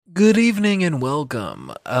Good evening and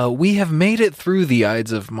welcome. We have made it through the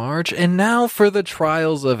Ides of March and now for the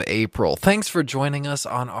trials of April. Thanks for joining us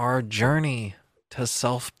on our journey to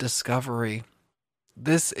self-discovery.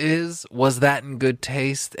 This is Was That in Good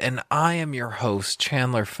Taste? And I am your host,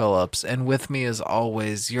 Chandler Phillips, and with me as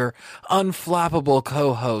always, your unflappable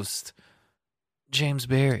co-host, James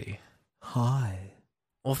Berry. Hi.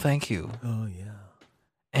 Well, thank you. Oh, yeah.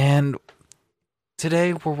 And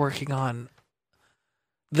today we're working on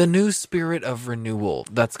the new spirit of renewal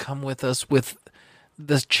that's come with us with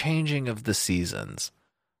the changing of the seasons.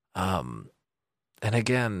 And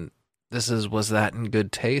again, Was That in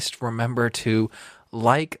Good Taste? Remember to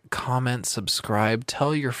like, comment, subscribe,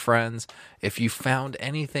 tell your friends if you found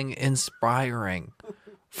anything inspiring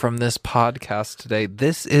from this podcast today.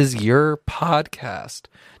 This is your podcast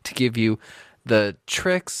to give you the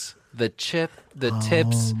tricks, the tips,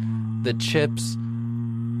 the chips,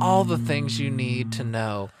 all the things you need to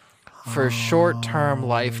know for short-term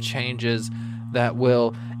life changes that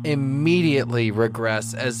will immediately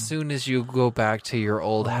regress as soon as you go back to your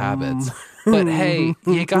old habits. But hey,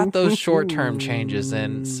 you got those short-term changes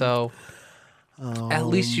in, so at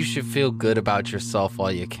least you should feel good about yourself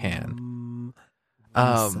while you can.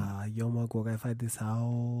 Oh,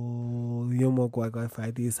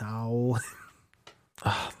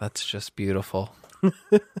 that's just beautiful.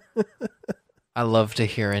 I love to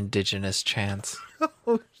hear indigenous chants.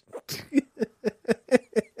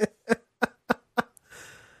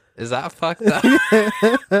 Is that fucked up?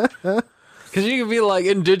 Because you can be like,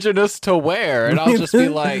 indigenous to where? And I'll just be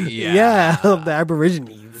like, yeah. The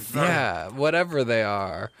Aborigines. Yeah, whatever they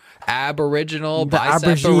are. Aboriginal, The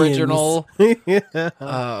bicep original,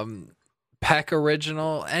 yeah. peck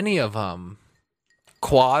original, any of them.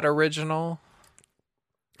 Quad original.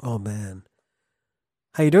 Oh, man.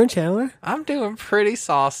 How you doing, Chandler? I'm doing pretty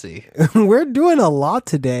saucy. We're doing a lot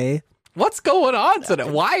today. What's going on today?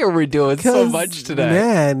 Why are we doing so much today?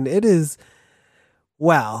 Man, it is...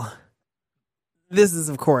 Well, this is,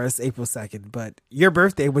 of course, April 2nd, but your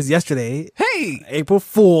birthday was yesterday. Hey! April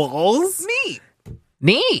Fools.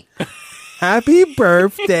 Neat! Happy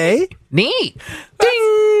birthday. Neat!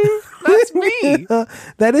 Ding! That's me!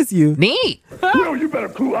 That is you. Neat! You better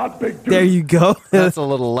cool out, big dude. There you go. That's a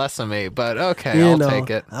little less of me, but okay, I'll take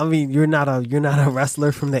it. I mean, you're not a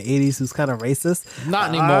wrestler from the 80s who's kind of racist. Not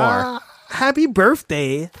anymore. Happy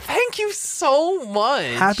birthday. Thank you so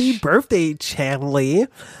much. Happy birthday, Chanley.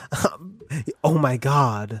 Oh my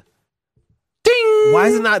God. Ding! Why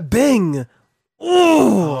is it not Bing? Ooh.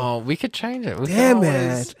 Oh, we could change it. We Damn can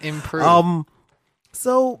always it. improve.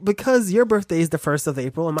 So because your birthday is the 1st of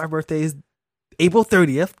April and my birthday is April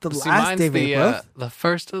 30th, the last day of April. The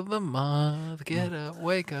first of the month. Get up,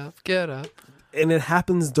 wake up, get up. And it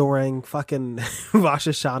happens during fucking Rosh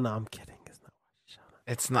Hashanah. I'm kidding. It's not Rosh Hashanah.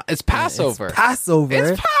 It's not. It's Passover. It's Passover.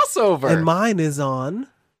 It's Passover. And mine is on.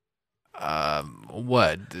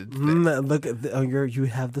 What? Look at you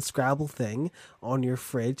have the Scrabble thing on your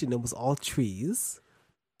fridge, and it was all trees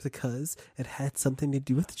because it had something to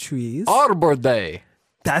do with trees. Arbor Day.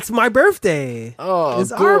 That's my birthday. Oh,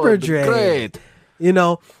 it's good. Arbor Day. Great. You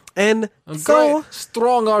know, and so great.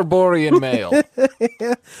 Strong Arborian male.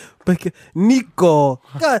 but Nico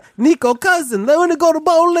cousin, they want to go to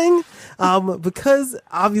bowling. Because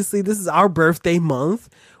obviously this is our birthday month,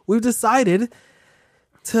 we've decided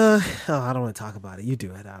to. Oh, I don't want to talk about it. You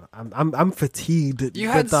do it. I'm fatigued. You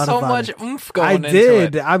had so much oomph I going into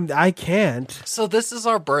did. it. I can't. So this is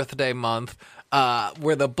our birthday month.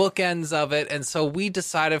 We're the bookends of it, and so we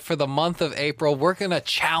decided for the month of April, we're going to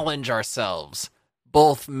challenge ourselves,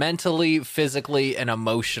 both mentally, physically, and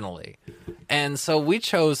emotionally. And so we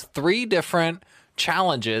chose 3 different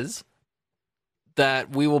challenges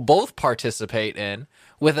that we will both participate in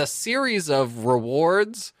with a series of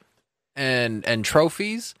rewards and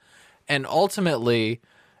trophies, and ultimately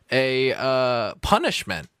a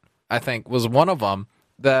punishment, I think, was one of them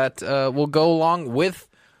that will go along with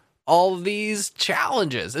all these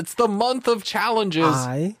challenges. It's the month of challenges.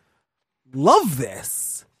 I love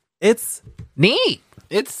this. It's neat.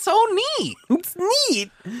 It's so neat. It's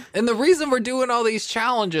neat. And the reason we're doing all these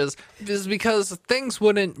challenges is because things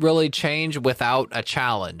wouldn't really change without a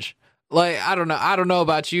challenge. Like, I don't know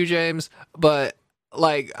about you, James, but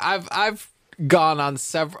like I've gone on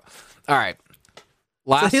several. All right.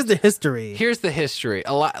 So here's the history. Here's the history.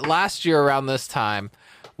 Last year around this time,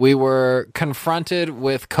 we were confronted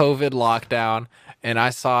with COVID lockdown, and I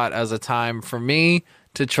saw it as a time for me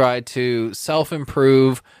to try to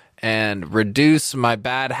self-improve and reduce my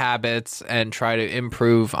bad habits and try to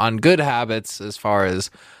improve on good habits as far as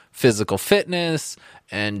physical fitness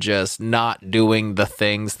and just not doing the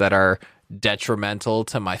things that are detrimental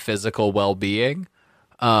to my physical well-being.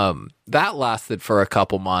 That lasted for a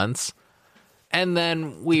couple months, and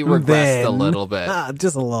then we regressed a little bit.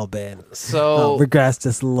 Just a little bit. So regressed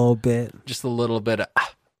just a little bit. Just a little bit of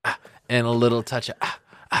and a little touch of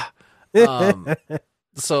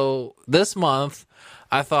so this month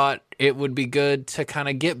I thought it would be good to kind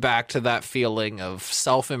of get back to that feeling of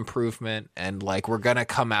self-improvement, and like we're gonna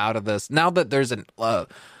come out of this now that there's an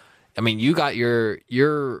you got your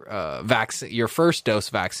vaccine, your first dose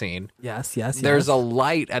vaccine. Yes. There's a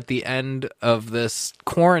light at the end of this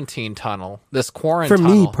quarantine tunnel. For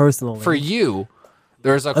me personally. For you,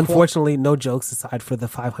 there's a unfortunately no jokes aside for the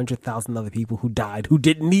 500,000 other people who died who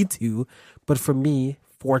didn't need to, but for me,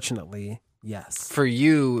 fortunately, yes. For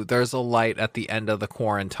you, there's a light at the end of the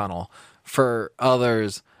quarantine tunnel. For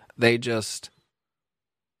others, they just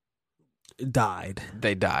died.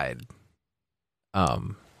 They died.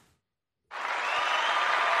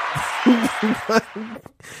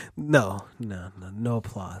 No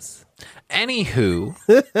applause. Anywho,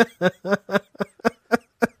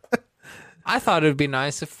 I thought it'd be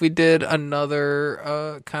nice if we did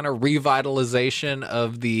another kind of revitalization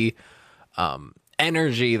of the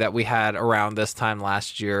energy that we had around this time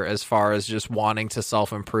last year, as far as just wanting to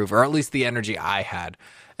self-improve, or at least the energy I had.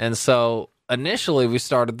 And so initially we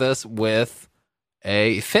started this with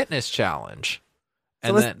a fitness challenge.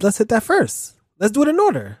 So let's hit that first. Let's do it in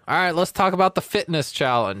order. All right, let's talk about the fitness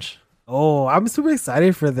challenge. Oh, I'm super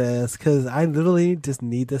excited for this because I literally just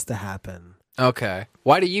need this to happen. Okay.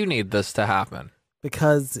 Why do you need this to happen?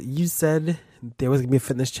 Because you said there was going to be a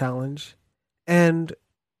fitness challenge, and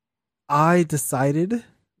I decided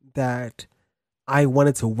that I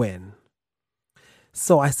wanted to win.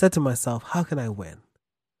 So I said to myself, how can I win?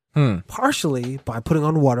 Partially by putting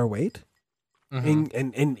on water weight and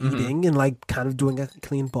eating and like kind of doing a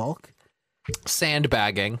clean bulk.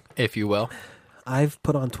 Sandbagging, if you will. I've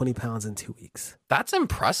put on 20 pounds in 2 weeks. That's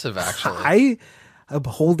impressive, actually. I am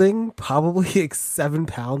holding probably like 7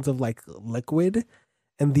 pounds of like liquid,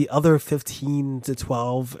 and the other 15 to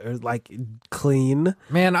 12 are like clean.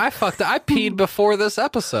 Man, I peed before this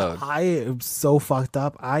episode. I am so fucked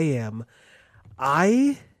up. I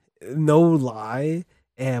no lie,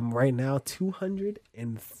 am right now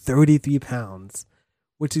 233 pounds,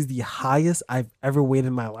 which is the highest I've ever weighed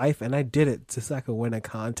in my life, and I did it so I could win a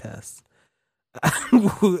contest.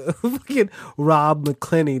 Fucking Rob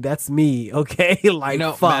McClenney, that's me, okay? Like,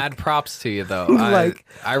 fuck. Mad props to you, though. Like,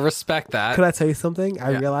 I respect that. Could I tell you something?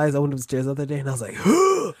 I realized I went upstairs the other day, and I was like,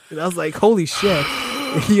 and I was like, holy shit.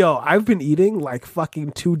 Yo, I've been eating like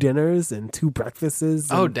fucking 2 dinners and 2 breakfasts.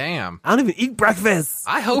 Oh, damn. I don't even eat breakfast.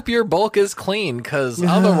 I hope your bulk is clean, because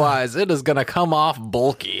otherwise it is going to come off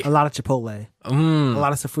bulky. A lot of Chipotle. A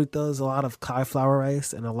lot of sofritos, a lot of cauliflower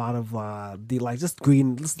rice, and a lot of just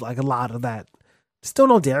green, just like a lot of that. Still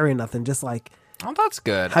no dairy or nothing, just like that's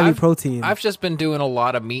good. Heavy protein. I've just been doing a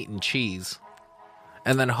lot of meat and cheese.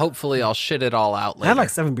 And then hopefully I'll shit it all out later. I had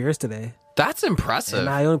like 7 beers today. That's impressive. And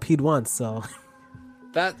I only peed once, so...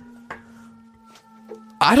 I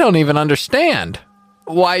don't even understand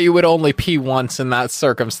why you would only pee once in that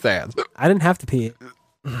circumstance. I didn't have to pee.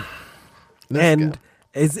 And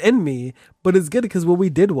it's in me, but it's good because what we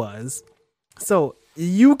did was, so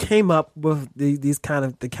you came up with these kind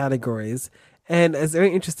of the categories, and it's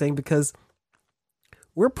very interesting because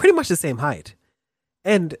we're pretty much the same height.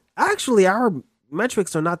 And actually our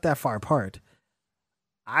metrics are not that far apart.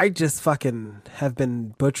 I just fucking have been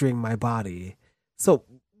butchering my body. So,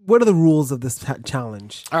 what are the rules of this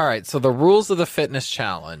challenge? All right, so the rules of the fitness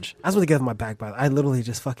challenge. I just want to get off my back, by the way. I literally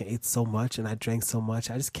just fucking ate so much and I drank so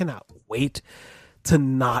much. I just cannot wait to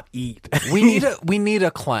not eat. We need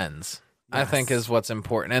a cleanse. Yes. I think is what's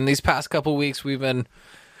important. And these past couple weeks we've been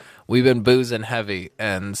boozing heavy,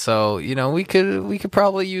 and so we could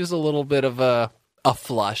probably use a little bit of a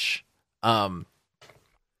flush.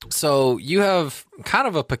 So you have kind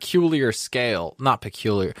of a peculiar scale, not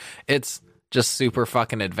peculiar. It's just super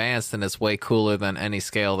fucking advanced, and it's way cooler than any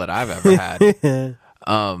scale that I've ever had.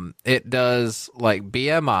 It does like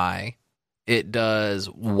BMI, it does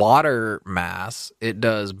water mass, it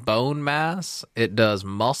does bone mass, it does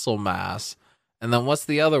muscle mass, and then what's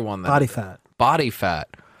the other one? Body fat. Body fat.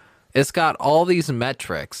 It's got all these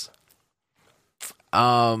metrics.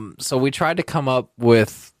 So we tried to come up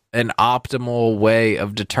with an optimal way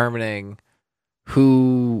of determining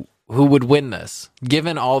who would win this,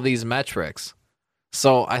 given all these metrics.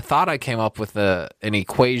 So I thought I came up with an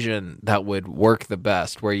equation that would work the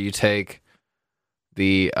best, where you take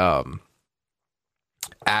the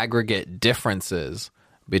aggregate differences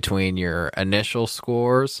between your initial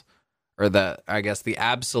scores, or the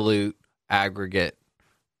absolute aggregate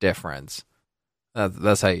difference.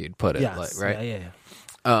 That's how you'd put it, Yes. like, right?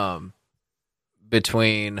 Yeah.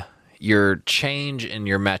 Between your change in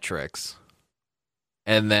your metrics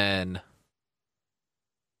and then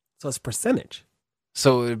So it's percentage.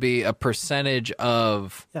 so it would be a percentage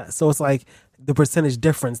of Yeah. So it's like the percentage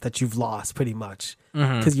difference that you've lost pretty much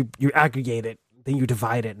because you aggregate it, then you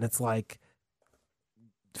divide it, and it's like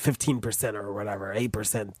 15% or whatever,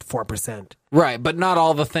 8%, 4%. right, but not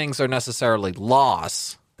all the things are necessarily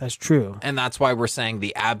loss. That's true. And that's why we're saying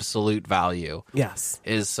the absolute value Yes.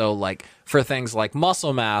 is so, like, for things like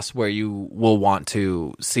muscle mass, where you will want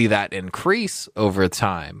to see that increase over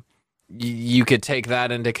time, you could take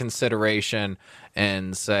that into consideration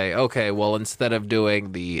and say, okay, well, instead of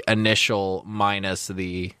doing the initial minus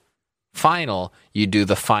the final, you do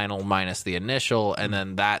the final minus the initial, and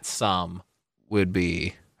then that sum would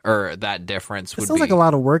be, or that difference It would sounds be. like a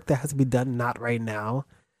lot of work that has to be done, not right now.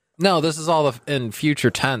 No, this is all in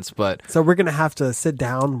future tense, but So we're going to have to sit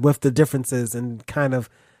down with the differences and kind of.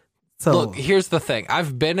 So look, here's the thing.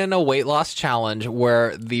 I've been in a weight loss challenge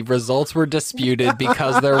where the results were disputed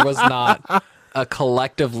because there was not a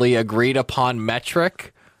collectively agreed upon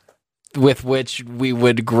metric with which we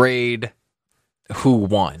would grade who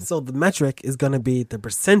won. So the metric is going to be the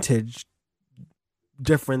percentage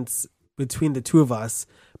difference between the two of us,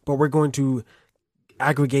 but we're going to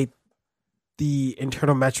aggregate the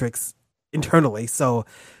internal metrics internally. So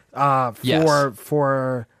Yes.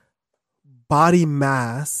 for body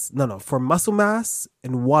mass, for muscle mass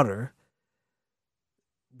and water,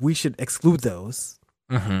 we should exclude those.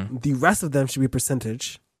 Mm-hmm. The rest of them should be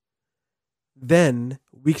percentage. Then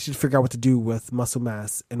we should figure out what to do with muscle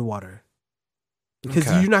mass and water. Because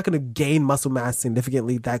Okay. you're not going to gain muscle mass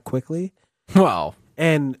significantly that quickly. Well,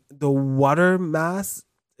 And the water mass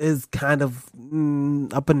is kind of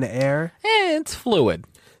up in the air. it's fluid.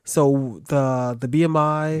 So the You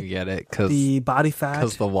BMI, get it? Because the body fat.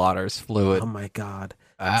 the water's fluid. Oh my God.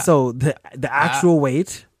 Ah. So the actual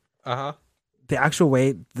weight, Uh-huh.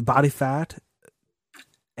 the body fat,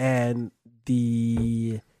 and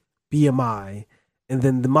the BMI, and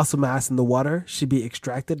then the muscle mass and the water should be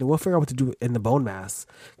extracted, and we'll figure out what to do in the bone mass.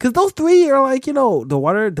 Because those three are like, the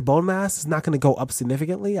water, the bone mass is not going to go up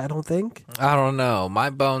significantly, I don't think. I don't know. My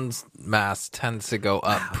bones mass tends to go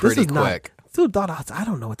up This pretty is not- quick. Dude, I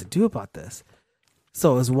don't know what to do about this.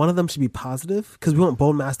 So is one of them should be positive because we want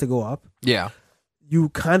bone mass to go up. Yeah. You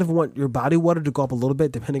kind of want your body water to go up a little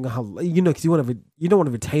bit, depending on how because you don't want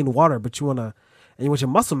to retain water, but you want your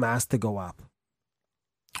muscle mass to go up.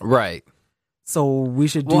 Right. So we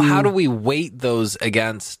should do. Well, how do we weight those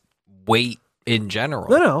against weight in general?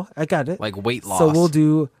 No, I got it. Like weight loss. So we'll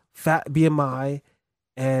do fat BMI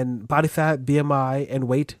and body fat BMI and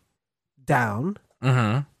weight down,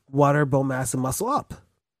 Mm-hmm. water, bone mass, and muscle up.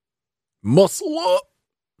 Muscle up.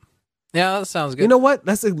 Yeah, that sounds good. You know what?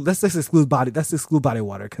 Let's just exclude body. Let's exclude body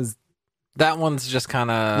water because that one's just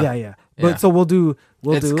kind of yeah. yeah. But so we'll do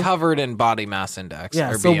it's covered in body mass index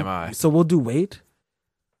or so, BMI. So we'll do weight,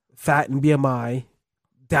 fat, and BMI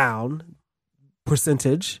down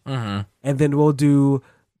percentage, Mm-hmm. and then we'll do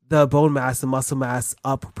the bone mass and muscle mass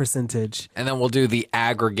up percentage, And then we'll do the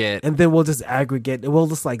aggregate. and then we'll just aggregate. And we'll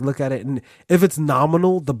just like look at it, and if it's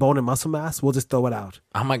nominal, the bone and muscle mass, we'll just throw it out.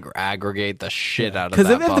 I'm gonna aggregate the shit out of Because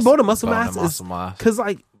that. if the bone and muscle mass and is muscle mass. because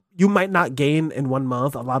like you might not gain in 1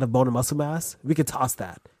 month a lot of bone and muscle mass, we could toss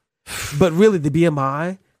that. But really, the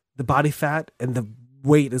BMI, the body fat, and the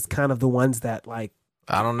weight is kind of the ones that like.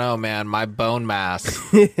 I don't know, man. My bone mass.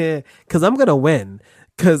 Because I'm gonna win.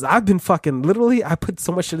 Because I've been fucking literally. I put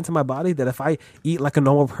so much shit into my body that if I eat like a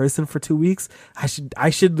normal person for 2 weeks, I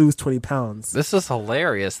should lose 20 pounds. This is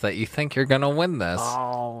hilarious that you think you're gonna win this.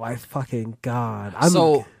 Oh my fucking god!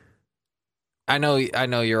 So I know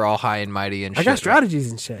you're all high and mighty and I shit. got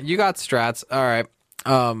strategies and shit. You got strats. All right.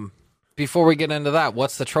 Before we get into that,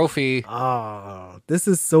 what's the trophy? Oh, this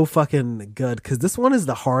is so fucking good because this one is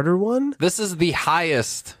the harder one. This is the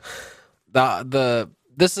highest.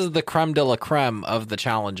 This is the creme de la creme of the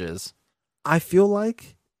challenges. I feel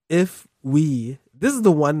like this is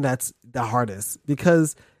the one that's the hardest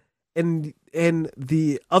because in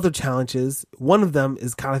the other challenges, one of them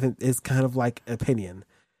is kind of like opinion.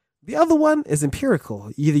 The other one is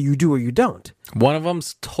empirical. Either you do or you don't. One of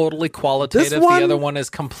them's totally qualitative. one- The other one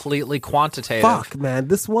is completely quantitative. Fuck, man.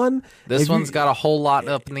 This one. This if you- one's got a whole lot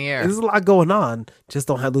up in the air. There's a lot going on. Just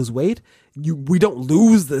don't have to lose weight. We don't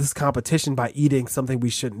lose this competition by eating something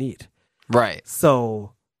we shouldn't eat. Right.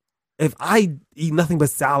 So if I eat nothing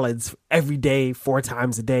but salads every day, 4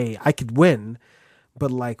 times a day, I could win.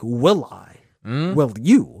 But like, will I? Will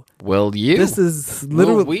you? Will you? This is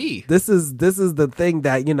literally Will we? This is the thing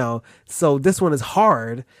that, so this one is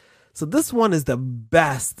hard. So this one is the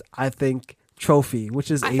best, I think, trophy,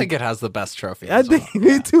 which is I think it has the best trophy. I as well. think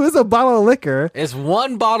me too, is a bottle of liquor. It's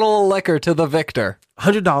one bottle of liquor to the victor.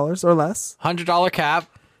 $100 or less. $100 cap.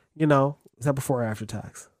 Is that before or after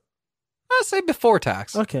tax? I say before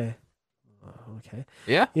tax. Okay.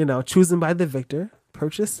 Yeah. Chosen by the victor,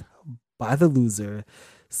 purchased by the loser.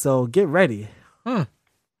 So get ready.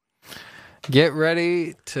 Get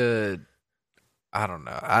ready to. I don't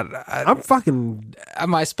know.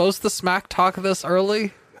 Am I supposed to smack talk this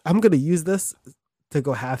early? I'm gonna use this to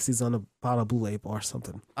go half season on a bottle of Blue Label or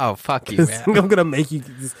something. Oh, fuck you, man. I'm gonna make you.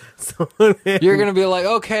 You're gonna be like,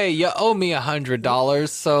 okay, you owe me $100,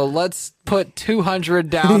 so let's put $200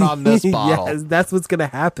 down on this bottle. Yes, that's what's gonna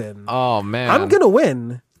happen. Oh man, I'm gonna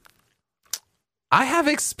win. I have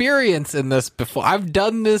experience in this before. I've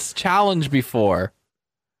done this challenge before,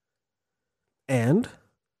 and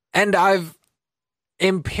I've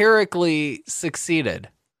empirically succeeded.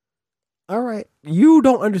 All right, you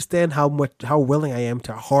don't understand how willing I am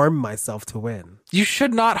to harm myself to win. You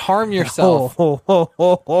should not harm yourself. I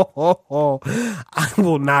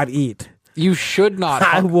will not eat. You should not.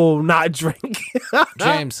 I will not drink.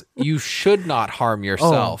 James, you should not harm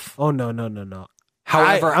yourself. Oh no.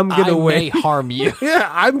 However, I'm gonna win. may harm you. Yeah,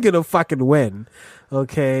 I'm gonna fucking win.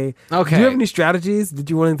 Okay. Okay. Do you have any strategies that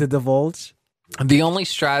you're willing to divulge? The only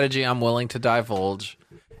strategy I'm willing to divulge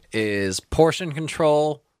is portion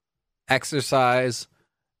control, exercise,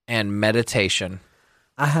 and meditation.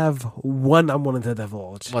 I have one I'm willing to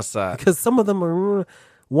divulge. What's that? Because some of them are.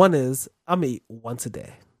 One is I'm eat once a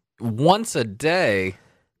day. Once a day?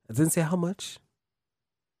 I didn't say how much.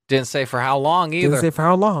 Didn't say for how long either. Didn't say for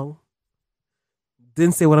how long.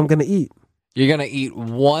 Didn't say what I'm gonna eat. You're gonna eat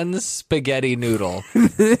one spaghetti noodle,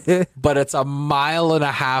 but it's 1.5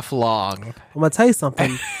 miles long. I'm gonna tell you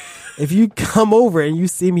something. If you come over and you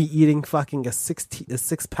see me eating fucking a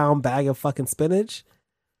 6-pound bag of fucking spinach,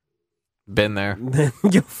 Been there. then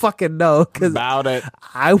you fucking know, because About it.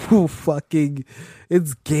 I will fucking.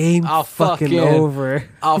 It's game I'll fucking fucking- over.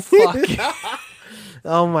 I'll fuck.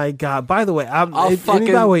 Oh my god! By the way, I'll fucking-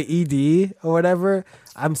 anybody with ED or whatever,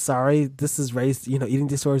 I'm sorry. This is raised. Eating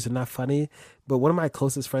disorders are not funny. But one of my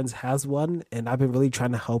closest friends has one, and I've been really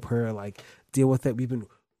trying to help her deal with it. We've been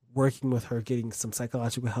working with her, getting some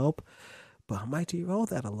psychological help. But I might derail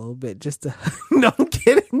that a little bit just to. No, I'm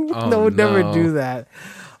kidding. Oh, no, never no. do that.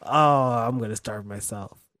 Oh, I'm gonna starve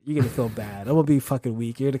myself. You're gonna feel bad. I'm gonna be fucking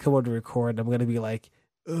weak. You're gonna come over to record. And I'm gonna be like,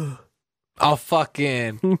 ugh. I'll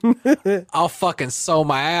fucking sew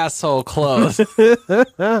my asshole closed.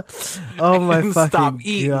 Oh my and fucking stop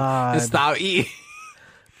eating. god! And stop eating.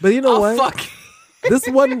 But you know I'll what?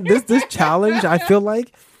 This challenge, I feel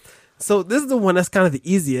like. So this is the one that's kind of the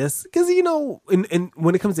easiest because in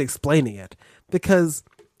when it comes to explaining it, because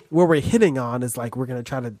what we're hitting on is we're gonna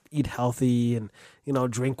try to eat healthy and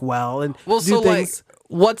drink well and Well, do so things.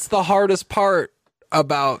 what's the hardest part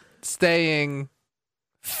about staying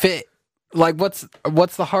fit? What's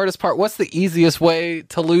the hardest part? What's the easiest way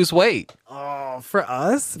to lose weight? Oh, for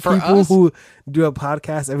us, For people us? who do a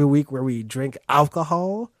podcast every week where we drink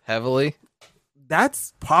alcohol, Heavily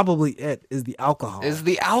that's probably it. Is the alcohol? is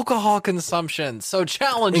the alcohol consumption. So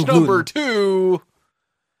challenge And number gluten. 2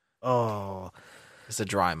 Oh, is a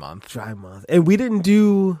dry month. dry month, and we didn't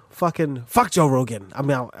do fuck Joe Rogan.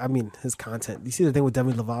 I mean his content. You see the thing with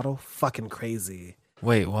Demi Lovato? Fucking crazy.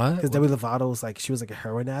 Wait, what? Because Demi Lovato was she was a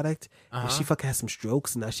heroin addict, and Uh-huh. she fucking had some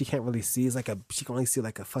strokes, and now she can't really see. She can only see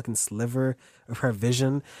a fucking sliver of her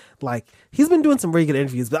vision. He's been doing some really good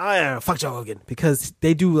interviews, but fuck Joe Rogan because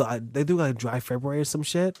they do dry February or some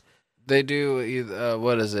shit. They do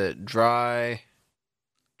what is it? Dry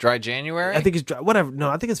January? I think it's dry, whatever. No,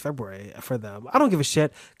 I think it's February for them. I don't give a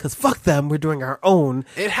shit because fuck them. We're doing our own.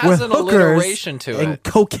 It has with an hookers alliteration to and it.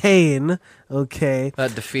 cocaine. Okay.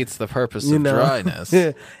 That defeats the purpose of dryness.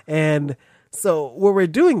 And so what we're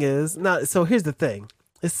doing is now. So here's the thing.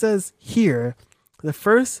 It says here, the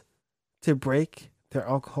first to break their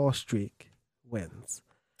alcohol streak wins.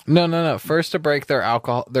 No. First to break their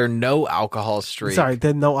no alcohol streak. Sorry,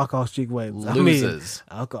 then no alcohol streak wins. Loses.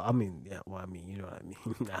 Yeah. Well, I mean, you know what I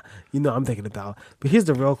mean. I'm thinking about. But here's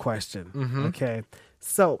the real question. Mhm. Okay,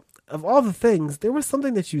 so of all the things, there was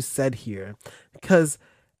something that you said here, because,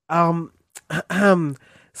 so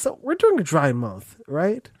we're doing a dry month,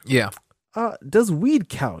 right? Yeah. Does weed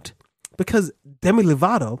count? Because Demi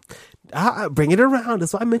Lovato, I bring it around.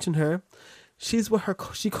 That's why I mentioned her. She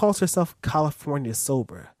calls herself California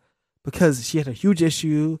sober because she had a huge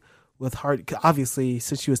issue with heart. Obviously,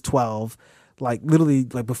 since she was 12, literally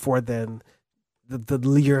before then, the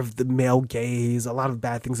leer of the male gaze. A lot of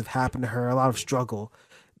bad things have happened to her, a lot of struggle.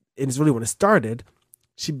 And it's really when it started,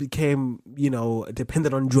 she became,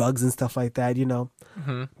 dependent on drugs and stuff like that,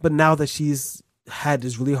 Mm-hmm. But now that she's had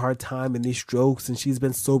this really hard time and these strokes and she's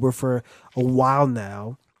been sober for a while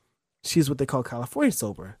now, she's what they call California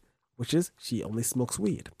sober, which is she only smokes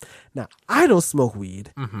weed. Now, I don't smoke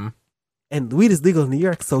weed. Mm-hmm. And weed is legal in New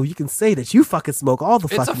York, so you can say that you fucking smoke all the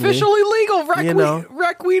It's fucking officially legal. Rec, You know.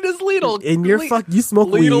 rec weed is legal. And you're you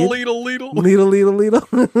smoke weed. Legal. Legal.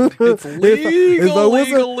 It's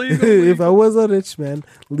legal, If I was a rich man,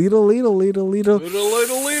 legal.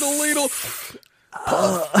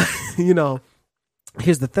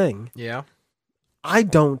 Here's the thing. Yeah. I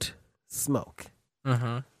don't smoke.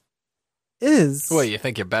 Mm-hmm. Is You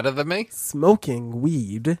think you're better than me? smoking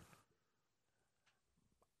weed,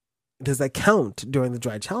 does that count during the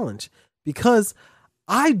dry challenge? Because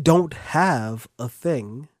I don't have a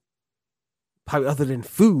thing, probably other than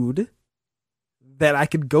food, that I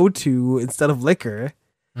could go to instead of liquor.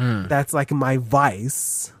 Mm. That's like my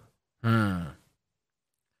vice. Mm.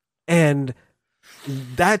 And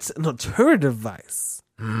that's an alternative vice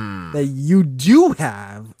Mm. that you do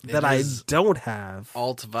have that It I is don't have.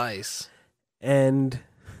 Alt vice. And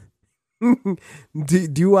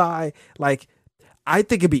do I like? I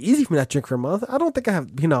think it'd be easy for me not to drink for a month. I don't think I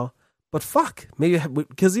have, but fuck, maybe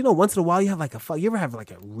because once in a while you have like you ever have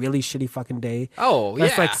like a really shitty fucking day. Oh,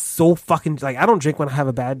 That's like so fucking like I don't drink when I have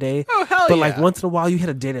a bad day. Oh, hell But yeah. like once in a while you hit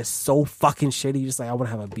a day that's so fucking shitty, you're just like I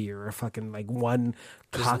want to have a beer or fucking like one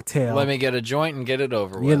cocktail. Let me get a joint and get it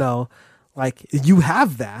over with. Like you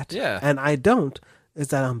have that, Yeah. and I don't. Is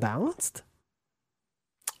that unbalanced?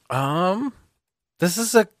 This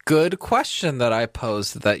is a good question that I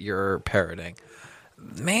posed that you're parroting.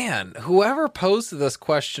 Man, whoever posed this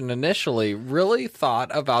question initially really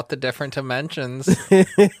thought about the different dimensions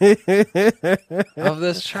of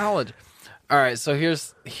this challenge. All right, so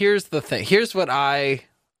here's the thing. Here's what I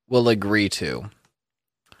will agree to.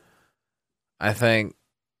 I think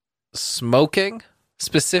smoking,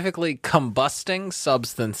 specifically combusting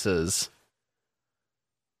substances.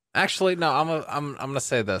 Actually, no, I'm gonna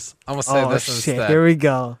say this. I'm gonna say this shit! instead. Here we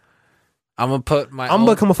go. I'm gonna put my. I'm own-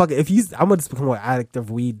 gonna become a fucking. I'm gonna just become an addict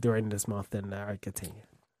of weed during this month. Then I continue.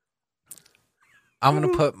 I'm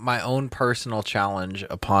going to put my own personal challenge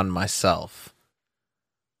upon myself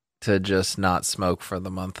to just not smoke for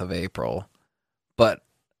the month of April. But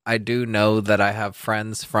I do know that I have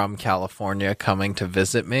friends from California coming to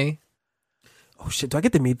visit me. Oh shit! Do I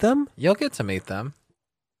get to meet them? You'll get to meet them.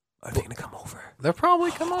 Are they gonna come over? They'll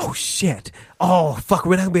probably come Oh over. shit! Oh fuck!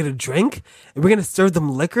 We're not gonna be able to drink. And we're gonna serve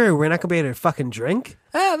them liquor. And we're not gonna be able to fucking drink.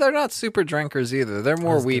 They're not super drinkers either. They're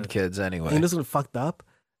more That's weed good. kids anyway. And this is what fucked up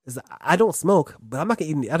is I don't smoke, but I'm not gonna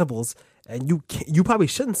eat any edibles. And you probably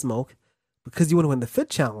shouldn't smoke because you want to win the fit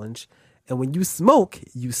challenge. And when you smoke,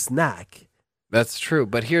 you snack. That's true.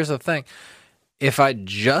 But here's the thing. If I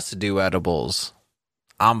just do edibles,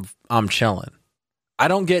 I'm chilling. I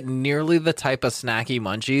don't get nearly the type of snacky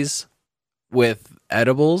munchies with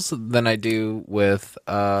edibles than I do with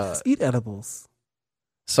Just eat edibles.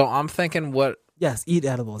 so I'm thinking what Yes, eat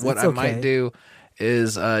edibles. what It's I okay. might do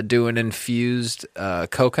is do an infused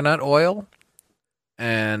coconut oil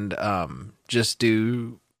and just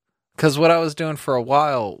do, because what I was doing for a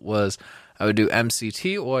while was I would do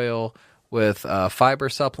MCT oil with fiber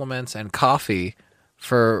supplements and coffee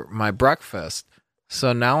for my breakfast.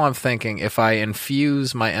 So now I'm thinking if I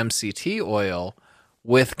infuse my MCT oil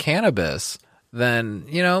with cannabis, then,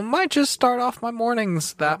 might just start off my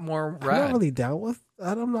mornings that more I'm not rad. really down with.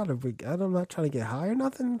 I'm not trying to get high or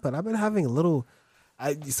nothing. But I've been having a little.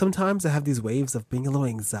 Sometimes I have these waves of being a little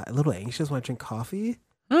a little anxious when I drink coffee.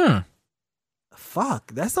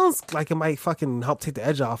 Fuck, that sounds like it might fucking help take the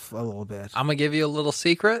edge off a little bit. I'm going to give you a little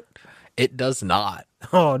secret. It does not.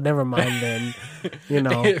 Oh, never mind then.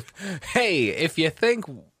 If you think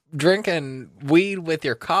drinking weed with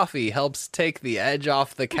your coffee helps take the edge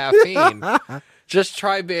off the caffeine, just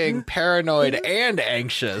try being paranoid and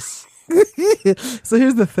anxious. So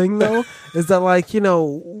here's the thing though, is that like,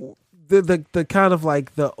 the kind of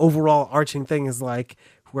like the overall arching thing is like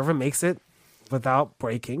whoever makes it without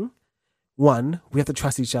breaking, one, we have to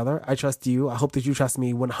trust each other. I trust you. I hope that you trust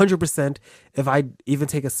me 100%. If I even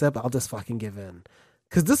take a sip, I'll just fucking give in.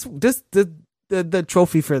 Cause the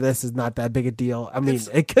trophy for this is not that big a deal. I mean,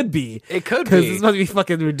 it could be. It could Cause be. it's supposed to be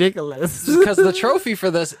fucking ridiculous. Because the trophy for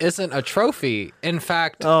this isn't a trophy. In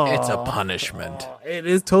fact, it's a punishment. It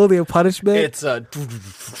is totally a punishment. It's a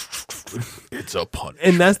punishment.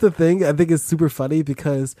 And that's the thing. I think it's super funny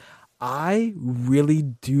because I really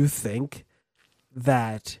do think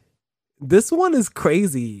that this one is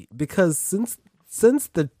crazy because since since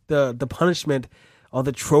the punishment or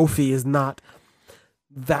the trophy is not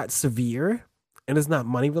that severe and it's not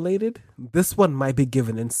money related, this one might be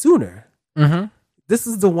given in sooner. Mm-hmm. This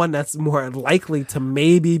is the one that's more likely to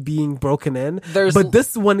maybe being broken in. There's- but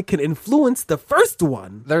this one can influence the first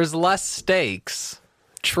one. There's less stakes.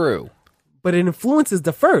 True. But it influences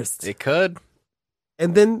the first. It could.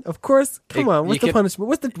 And then, of course, come It- on, what's you the can- punishment?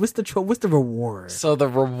 What's the reward? So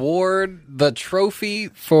the trophy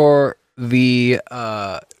for the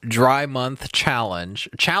dry month challenge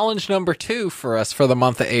number 2 for us for the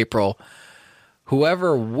month of April.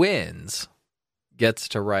 Whoever wins gets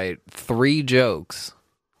to write 3 jokes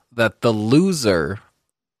that the loser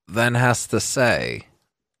then has to say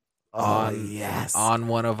yes. on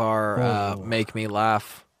one of our Make Me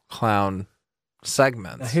Laugh clown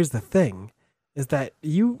segments. Now, here's the thing, is that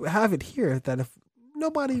you have it here that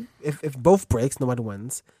if both breaks, nobody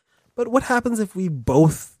wins. But what happens if we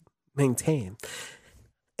both maintain?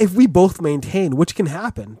 If we both maintain, which can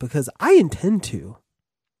happen, because I intend to,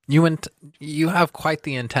 You have quite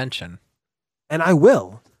the intention. and I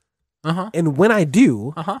will, Uh-huh. and when I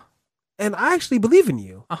do, Uh-huh. and I actually believe in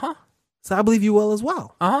you, Uh-huh. so I believe you will as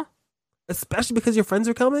well. Uh-huh. Especially because your friends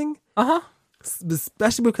are coming. Uh-huh.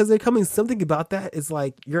 Especially because they're coming. Something about that is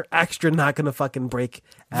like you're extra not gonna fucking break.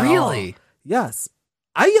 At Really? all. Yes.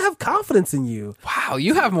 I have confidence in you. Wow,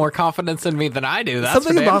 you have more confidence in me than I do. That's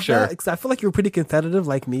Something for damn about sure. that, because I feel like you're pretty competitive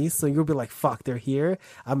like me, so you'll be like, fuck, they're here.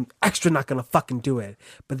 I'm extra not gonna fucking do it.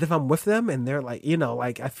 But if I'm with them and they're like,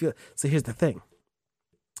 like I feel, so here's the thing.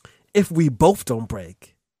 If we both don't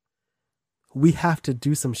break, we have to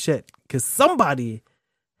do some shit, because somebody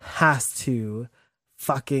has to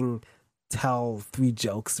fucking tell 3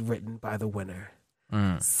 jokes written by the winner.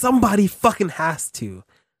 Somebody fucking has to.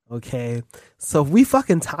 Okay, so if we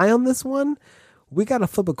fucking tie on this one, we gotta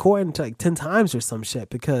flip a coin to like 10 times or some shit,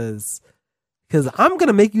 because I'm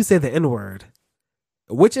gonna make you say the N-word.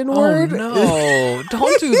 Which N-word? Oh, no.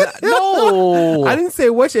 Don't do that. No. I didn't say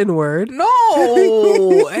which N-word.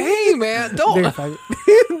 No. Hey, man. Don't do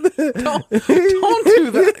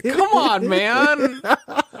that. Come on, man.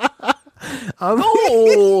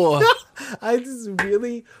 No. I just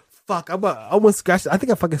really I almost scratched. I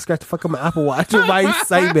think I fucking scratched the fuck on my Apple Watch with my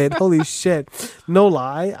excitement. Holy shit! No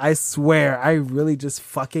lie, I swear, I really just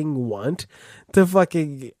fucking want to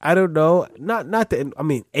fucking. I don't know, not the. I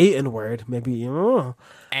mean, a N-word, maybe. An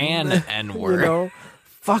N-word.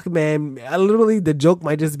 Fuck, man. Literally, the joke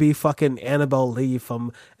might just be fucking Annabelle Lee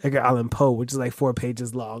from Edgar Allan Poe, which is like 4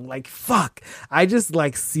 pages long. Like, fuck. I just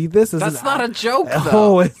like see this as That's not a joke, Oh,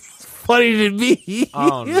 though. it's funny to me.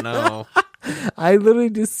 Oh, no. I literally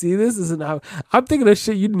just see this as I'm thinking of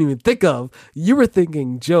shit you didn't even think of. You were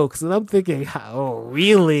thinking jokes, and I'm thinking, oh,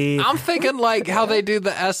 really? I'm thinking like how they do the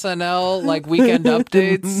SNL like weekend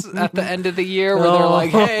updates at the end of the year where they're like,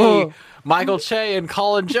 hey, Michael Che and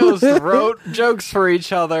Colin Jost wrote jokes for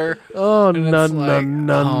each other. Oh, And no, it's no, like,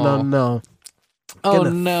 no, oh. no. Oh,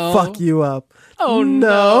 Gonna no. Fuck you up. Oh,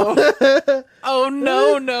 no. Oh,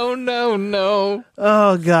 no, no, no, no.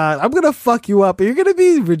 Oh, God. I'm going to fuck you up. You're going to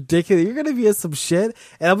be ridiculous. You're going to be in some shit.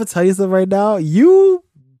 And I'm going to tell you something right now. You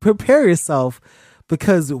prepare yourself,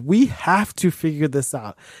 because we have to figure this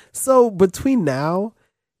out. So between now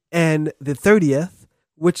and the 30th,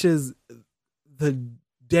 which is the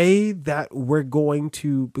day that we're going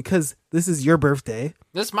to, because this is your birthday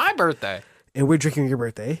This is my birthday. and we're drinking your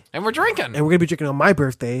birthday And we're drinking. and we're going to be drinking on my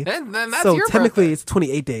birthday. Then that's So your technically birthday. it's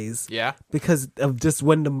 28 days. Yeah. Because of just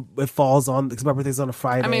when it falls on, because my birthday's on a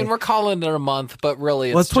Friday. I mean, we're calling it a month, but really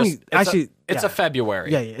it's Well, it's 20 just, actually, it's yeah. a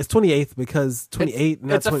February. Yeah, it's 28th, because 28.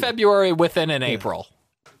 It's a February within an April.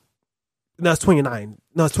 No, it's 29.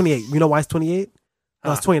 No, it's 28. You know why it's 28?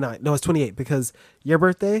 No, it's Huh. 29. No, it's 28, because your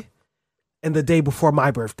birthday and the day before my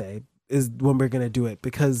birthday is when we're going to do it,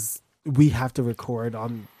 because we have to record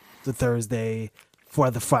on the Thursday for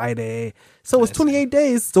the Friday. So it's I see. 28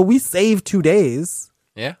 days. So we saved 2 days.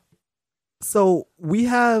 Yeah. So we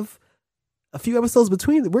have a few episodes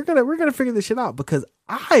between. We're gonna figure this shit out, because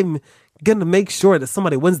I'm gonna make sure that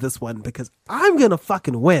somebody wins this one, because I'm gonna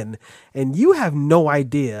fucking win, and you have no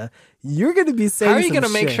idea. You're gonna be saying. How are you going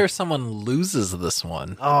going to to make sure someone loses this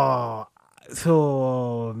one?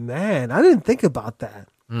 Oh, man, I didn't think about that.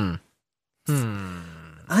 Hmm.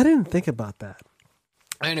 I didn't think about that.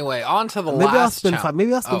 Anyway, on to the Maybe I'll last spend challenge.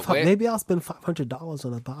 maybe I'll spend wait. maybe I'll spend $500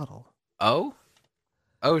 on a bottle.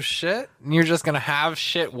 Oh shit! You're just gonna have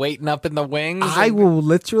shit waiting up in the wings. I and- will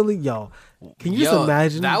literally, can you just Yo,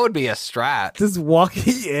 imagine That would be a strat. just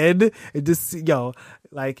walking in and just see,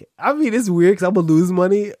 Like, I mean, it's weird because I'm gonna lose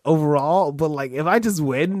money overall, but like, if I just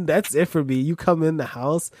win, that's it for me. You come in the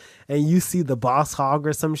house and you see the Boss Hog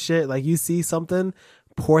or some shit, like you see something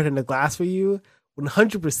poured in a glass for you,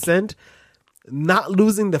 100% not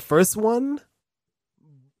losing the first one,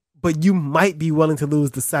 but you might be willing to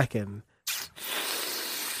lose the second.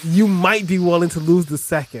 You might be willing to lose the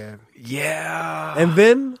second. Yeah. And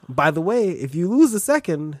then, by the way, if you lose the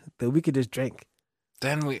second, then we could just drink.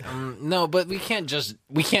 Then we no, but we can't just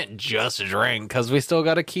drink because we still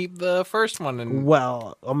got to keep the first one. And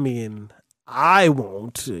Well, I mean, I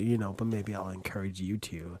won't, but maybe I'll encourage you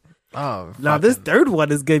to. oh, Now, this third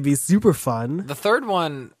one is going to be super fun. the third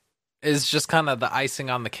one is just kind of the icing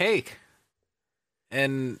on the cake,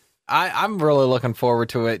 and I'm really looking forward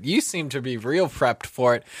to it. You seem to be real prepped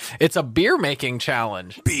for it. It's a beer making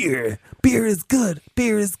challenge. Beer. Beer is good.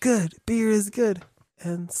 Beer is good. Beer is good.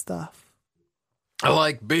 And stuff. I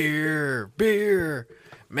like beer. Beer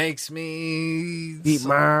makes me Beat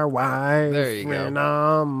my wife. There you go. And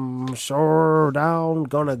I'm sure down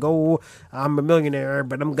gonna go. I'm a millionaire,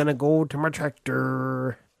 but I'm gonna go to my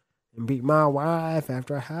tractor and beat my wife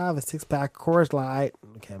after I have a 6-pack Coors Light.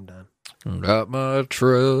 Okay, I'm done. Got my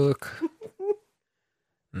truck.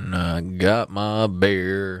 And I got my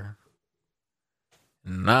beer.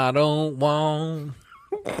 And I don't want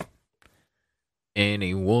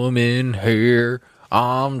any woman here.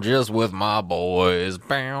 I'm just with my boys.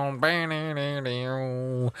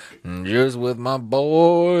 Just with my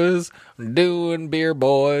boys. Doing beer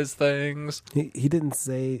boys things. He didn't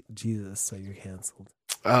say Jesus, so you're canceled.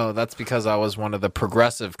 Oh, that's because I was one of the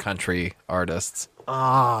progressive country artists.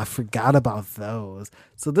 I forgot about those.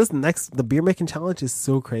 So the beer making challenge is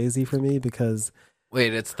so crazy for me because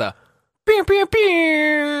Wait, it's the beer, beer,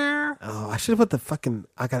 beer. I should have put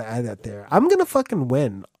I gotta add that there. I'm gonna fucking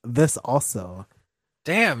win this also.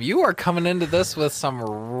 Damn, you are coming into this with some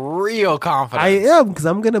real confidence. I am, because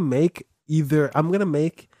I'm gonna make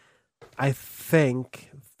I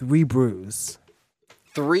think 3 brews.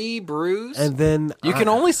 3 brews? And then you can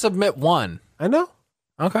only submit 1. I know.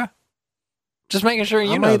 Okay. Just making sure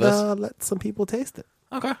you I know might, this. let some people taste it.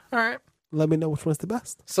 Okay, all right. Let me know which one's the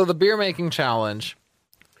best. So the beer making challenge,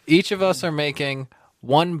 each of us are making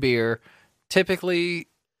 1 beer. Typically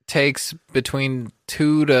takes between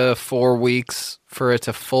 2 to 4 weeks for it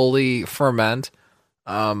to fully ferment.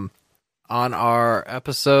 On our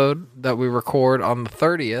episode that we record on the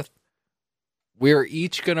 30th, we're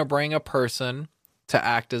each going to bring a person to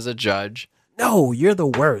act as a judge. No, you're the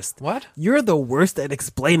worst. What? You're the worst at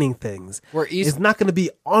explaining things. It's not going to be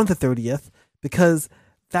on the 30th because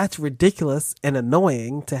that's ridiculous and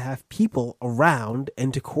annoying to have people around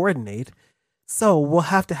and to coordinate. So we'll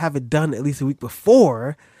have to have it done at least a week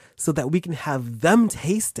before so that we can have them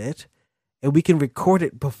taste it and we can record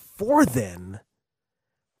it before then.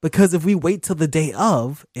 Because if we wait till the day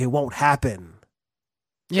of, it won't happen.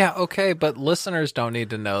 Yeah, okay, but listeners don't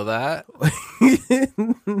need to know that.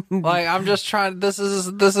 Like, I'm just trying. This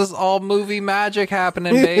is all movie magic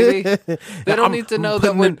happening, baby. They don't need to know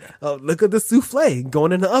that we're. Look at the souffle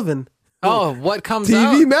going in the oven. Oh, what comes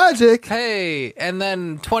TV out? magic. Hey, and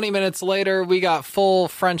then 20 minutes later, we got full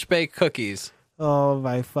French baked cookies. Oh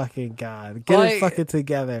my fucking God. Get it fucking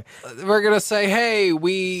together. We're going to say, hey,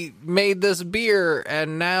 we made this beer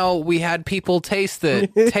and now we had people taste,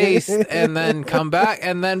 and then come back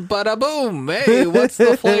and then bada boom. Hey, what's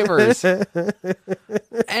the flavors?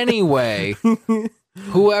 Anyway,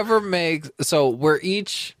 whoever makes, so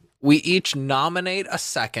we each nominate a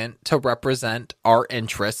second to represent our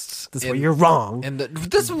interests. This is where you're wrong. What am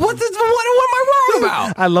I wrong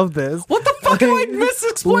about? I love this. What the fuck am I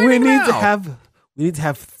misexplaining now? We need to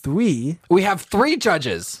have 3. We have 3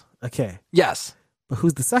 judges. Okay. Yes. But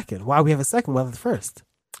who's the second? Why we have a second? Why the first?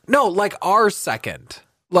 No, like our second.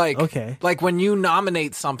 Like, okay. Like when you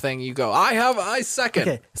nominate something, you go, I second.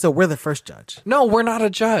 Okay. So we're the first judge. No, we're not a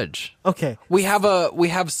judge. Okay. We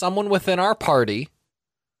have someone within our party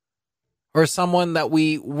or someone that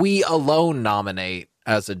we alone nominate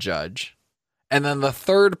as a judge. And then the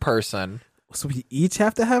third person. So we each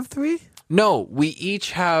have to have 3? No, we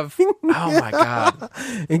each have. Oh my God.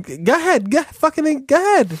 Go ahead. Go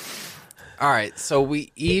ahead. All right. So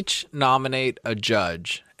we each nominate a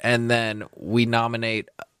judge and then we nominate,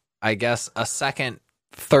 I guess, a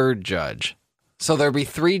third judge. So there'd be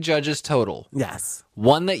 3 judges total. Yes.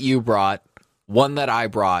 1 that you brought, 1 that I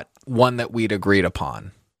brought, 1 that we'd agreed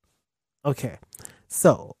upon. Okay.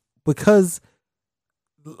 So because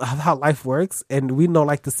of how life works and we know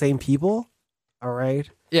like the same people. All right.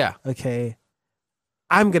 Yeah. Okay.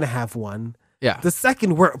 I'm going to have 1. Yeah. The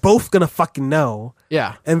second, we're both gonna fucking know.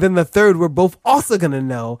 Yeah. And then the third, we're both also gonna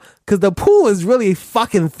know. Because the pool is really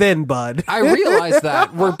fucking thin, bud. I realize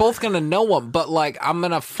that we're both going to know one, but like I'm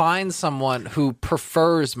going to find someone who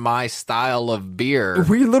prefers my style of beer.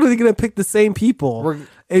 We're literally gonna pick the same people.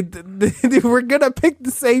 We're gonna pick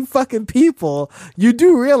the same fucking people. You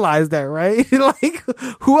do realize that, right? Like,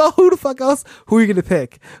 who the fuck else? Who are you gonna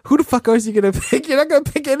pick? Who the fuck else are you gonna pick? You're not gonna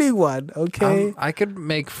pick anyone, okay? I could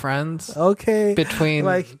make friends Okay. between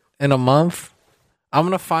in a month. I'm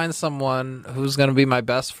going to find someone who's going to be my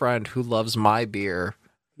best friend who loves my beer.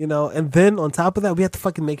 You know, and then on top of that, we have to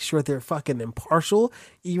fucking make sure they're fucking impartial,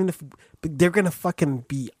 even if they're gonna fucking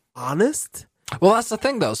be honest. Well, that's the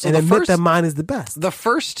thing, though. So and the admit first, that mine is the best. the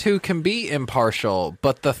first two can be impartial,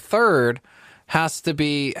 but the third has to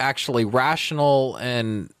be actually rational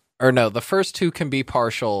the first two can be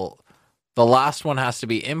partial. The last one has to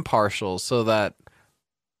be impartial so that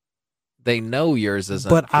they know yours isn't.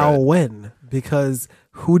 But good. I'll win because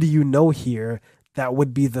who do you know here that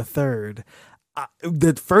would be the third?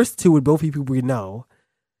 The first two would both be people we know,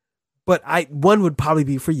 but one would probably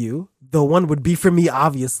be for you. The one would be for me,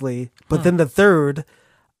 obviously. But then the third,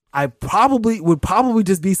 I would probably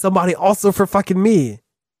just be somebody also for fucking me.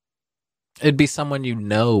 It'd be someone you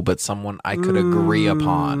know, but someone I could agree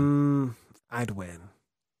upon. I'd win.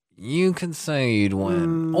 You can say you'd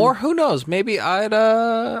win, or who knows? Maybe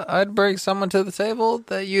I'd bring someone to the table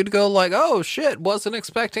that you'd go like, "Oh shit, wasn't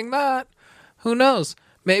expecting that." Who knows?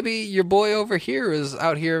 Maybe your boy over here is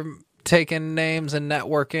out here taking names and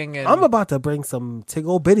networking. And I'm about to bring some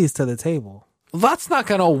tickle bitties to the table. that's not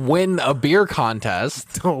gonna win a beer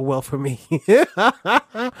contest. Oh, well, for me.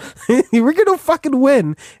 We're gonna fucking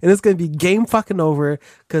win, and it's gonna be game fucking over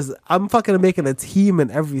because I'm fucking making a team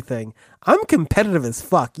and everything. I'm competitive as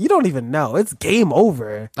fuck. You don't even know. It's game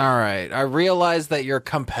over. All right, I realize that you're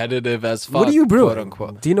competitive as fuck. What are you brewing? Quote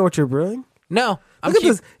unquote. Do you know what you're brewing? No, Look at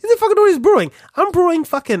this. You fucking know what he's brewing. I'm brewing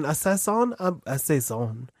fucking a saison,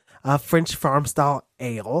 a French farm style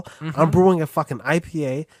ale. I'm brewing a fucking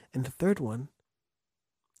IPA, and the third one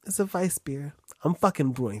is a Weiss beer. I'm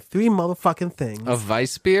fucking brewing 3 motherfucking things. A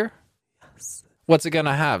Weiss beer? Yes. What's it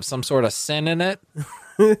gonna have? Some sort of sin in it?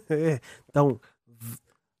 Don't.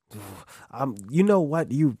 You know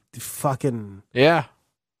what? You fucking Yeah.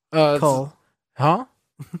 Cole. Huh?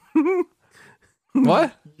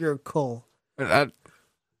 What? You're Cole. I,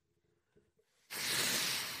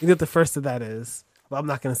 You know what the first of that is, but I'm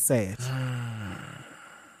not gonna say it.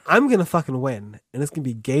 I'm gonna fucking win, and it's gonna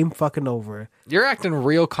be game fucking over. You're acting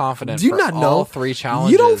real confident. Do you for not know? all 3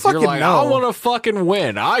 challenges? You don't fucking You're like, know. I want to fucking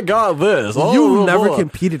win. I got this. You never can.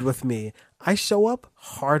 competed with me. I show up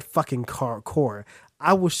hard fucking core.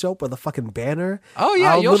 I will show up with a fucking banner. Oh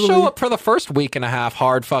yeah, I'll you'll show literally- up for the first week and a half,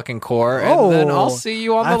 hard fucking core, and then I'll see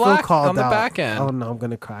you on I the feel called on the out. back end. Oh no, I'm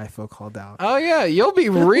gonna cry. I feel called out. Oh yeah, you'll be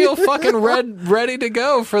real fucking ready to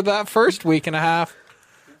go for that first week and a half.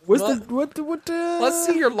 What's Well, what the? Let's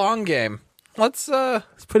see your long game. Let's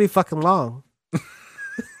It's pretty fucking long.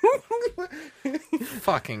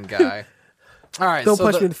 fucking guy. All right, Don't so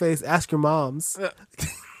punch me in the face. Ask your moms.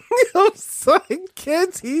 I'm sorry, I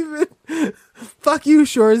can't even. Fuck you,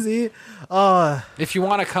 Shorzy. if you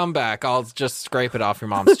want to come back, I'll just scrape it off your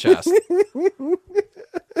mom's chest.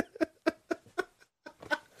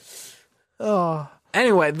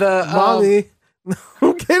 Anyway, the Mommy.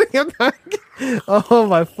 I'm kidding. I'm not. Oh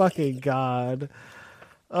my fucking god.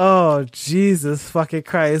 Oh Jesus fucking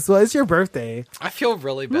Christ. Well, it's your birthday. I feel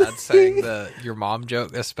really bad saying your mom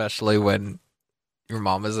joke, especially when your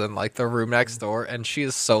mom is in like the room next door and she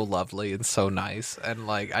is so lovely and so nice, and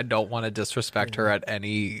like I don't want to disrespect her at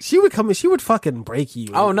any. She would come and she would fucking break you.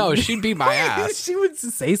 Oh no, she'd beat my ass. She would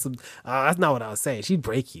just say some. That's not what I was saying. She'd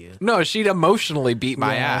break you. No, she'd emotionally beat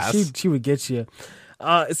my ass. She would get you.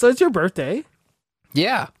 So it's your birthday.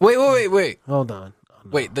 Yeah. Wait. Hold on.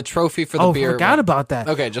 Wait, the trophy for the beer. Forgot about that.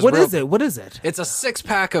 Okay, just what real- is it? What is it? It's a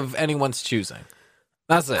 6-pack of anyone's choosing.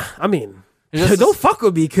 That's it. I mean, Just- don't fuck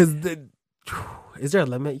with me because is there a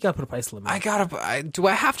limit? You gotta put a price limit. Do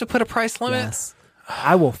I have to put a price limit? Yes.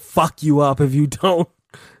 I will fuck you up if you don't.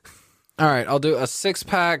 All right, I'll do a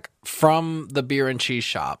 6-pack from the beer and cheese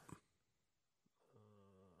shop.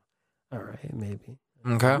 All right, maybe.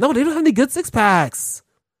 Okay. No, they don't have any good 6-packs.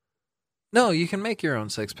 No, you can make your own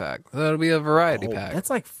 6-pack. That'll be a variety pack. That's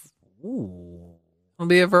like, ooh. It'll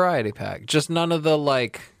be a variety pack. Just none of the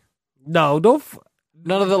like No, don't.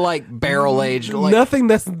 None of the like barrel aged. Like, nothing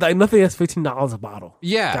that's $15 a bottle.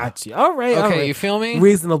 yeah. Got you. All right. Okay, all right. you feel me?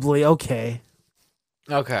 Reasonably okay.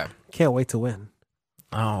 Okay. Can't wait to win.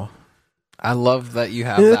 Oh, I love that you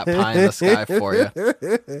have that pie in the sky for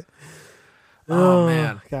you. Oh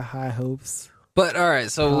man, got high hopes. But all right,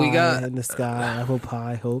 so we Pie got in the sky, apple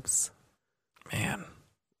pie hopes. man.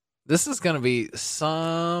 This is going to be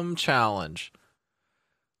some challenge.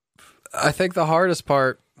 I think the hardest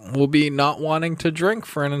part will be not wanting to drink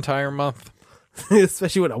for an entire month.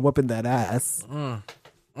 Especially when I'm whooping that ass.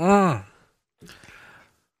 What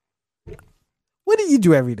do you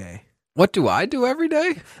do every day? What do I do every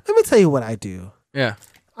day? Let me tell you what I do. Yeah.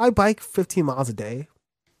 I bike 15 miles a day.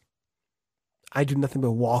 I do nothing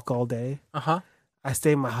but walk all day. Uh-huh. I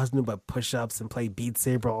stay in my house doing but push-ups and play Beat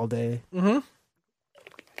Saber all day. Mm-hmm.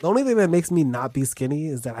 The only thing that makes me not be skinny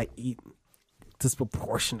is that I eat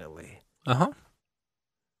disproportionately. Uh-huh.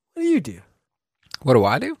 What do you do? What do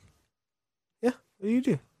I do? Yeah, what do you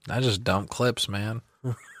do? I just dump clips, man.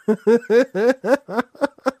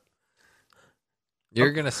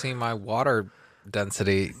 You're going to see my water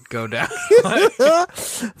density go down.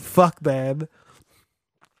 Fuck, man.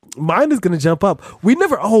 Mine is going to jump up. We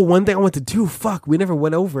never, one thing I want to do, we never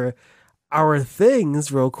went over our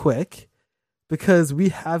things real quick because we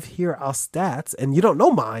have here our stats and you don't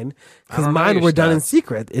know mine because mine were done in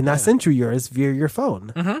secret and I sent you yours via your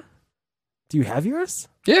phone. Mm-hmm. Do you have yours?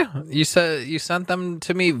 Yeah. You said you sent them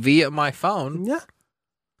to me via my phone. Yeah.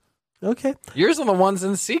 Okay. Yours are the ones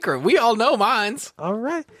in secret. We all know mine's. All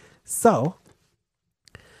right. So,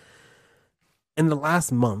 in the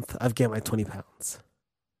last month, I've gained like 20 pounds.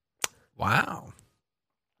 Wow.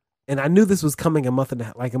 And I knew this was coming a month and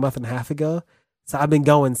a half ago, so I've been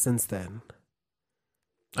going since then.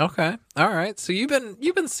 Okay. All right. So you've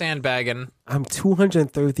been sandbagging. I'm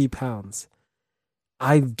 230 pounds.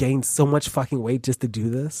 I've gained so much fucking weight just to do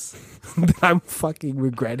this that I'm fucking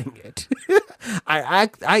regretting it.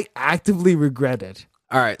 I actively regret it.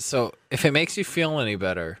 All right. So if it makes you feel any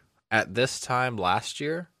better, at this time last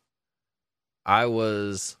year, I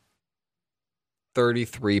was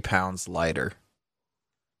 33 pounds lighter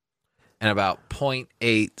and about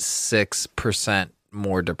 0.86%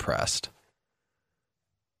 more depressed.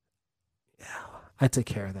 Yeah, I took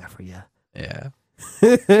care of that for you. Yeah.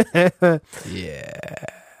 Yeah.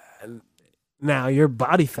 Now, your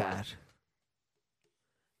body fat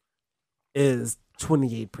is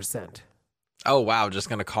 28%. Oh, wow. Just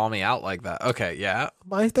going to call me out like that. Okay. Yeah.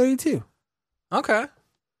 Mine's 32. Okay.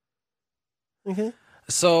 Okay.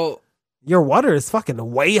 So your water is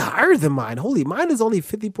fucking way higher than mine. Holy, mine is only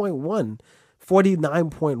 50.1,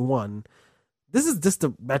 49.1. This is just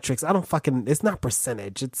the metrics. It's not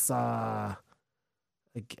percentage. It's, I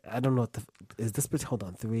don't know what is this, hold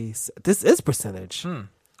on, this is percentage.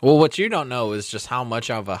 Well, what you don't know is just how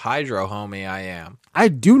much of a hydro homie I am. I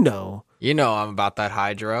do know. You know I'm about that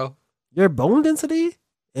hydro. Your bone density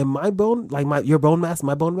and my bone, your bone mass,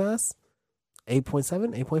 my bone mass,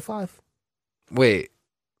 8.7, 8.5. Wait,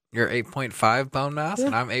 you're 8.5 bone mass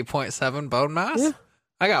and I'm 8.7 bone mass? Yeah.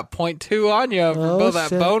 I got 0.2 on you for both that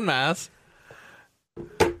bone mass.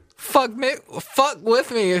 Fuck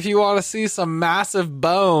with me if you want to see some massive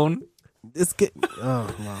bone.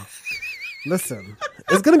 Oh, wow. Listen,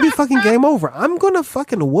 it's going to be fucking game over. I'm going to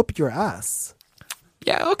fucking whoop your ass.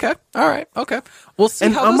 Yeah, okay. All right, okay. We'll see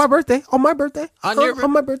and how on this... my birthday, on my birthday,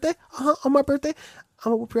 on my birthday, I'm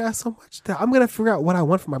going to whoop your ass so much that I'm going to figure out what I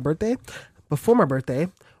want for my birthday. Before my birthday,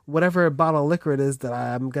 whatever bottle of liquor it is that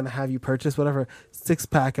I'm going to have you purchase, whatever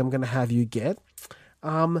 6-pack I'm going to have you get.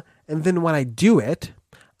 And then when I do it,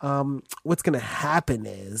 what's going to happen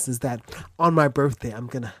is that on my birthday, I'm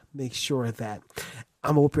going to make sure that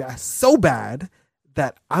I'm going to whoop your ass so bad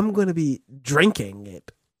that I'm going to be drinking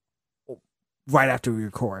it right after we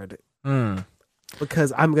record.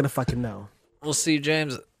 Because I'm going to fucking know. We'll see,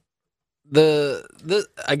 James.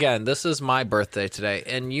 Again, this is my birthday today,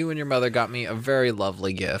 and you and your mother got me a very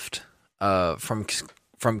lovely gift from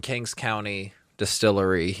Kings County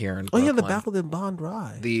Distillery here in Brooklyn. Oh, yeah, the Bottled and Bond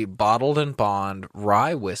rye. The Bottled and Bond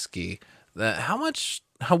rye whiskey. How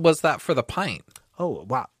was that for the pint? Oh,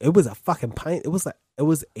 wow. It was a fucking pint. It was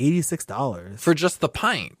 $86. For just the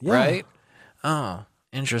pint, yeah. Right? Oh,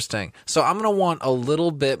 interesting. So I'm going to want a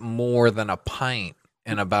little bit more than a pint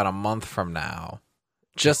in about a month from now.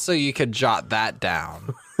 Just so you could jot that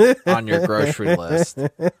down on your grocery list.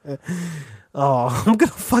 Oh, I'm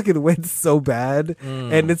going to fucking win so bad.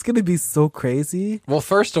 And it's going to be so crazy. Well,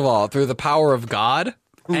 first of all, through the power of God,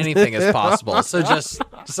 anything is possible. So just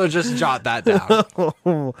jot that down.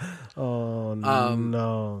 Oh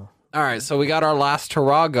no. All right, so we got our last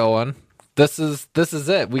hurrah going. This is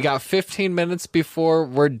it. We got 15 minutes before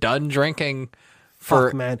we're done drinking.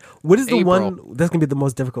 Fuck, man. What is the April. one that's going to be the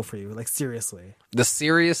most difficult for you? Like, seriously. The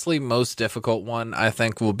seriously most difficult one, I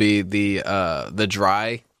think, will be the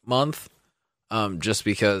dry month, just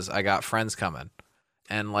because I got friends coming.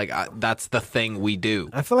 and like that's the thing we do.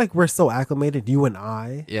 I feel like we're so acclimated, you and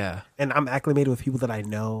I, Yeah. and I'm acclimated with people that I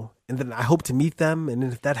know, and then I hope to meet them, and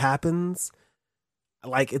then if that happens,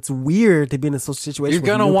 like it's weird to be in a social situation. You're with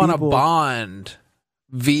gonna new want to people. bond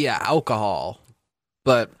via alcohol,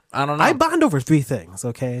 but I don't know. I bond over 3 things.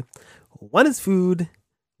 Okay, one is food,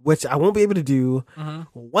 which I won't be able to do. Mm-hmm.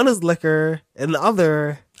 One is liquor, and the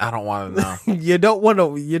other I don't want to know. you don't want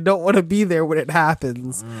to be there when it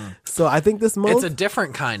happens. So I think this month It's a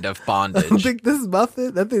different kind of I bondage. think this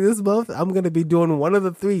month I'm gonna be doing one of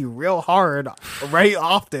the 3 real hard, very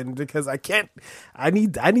often because I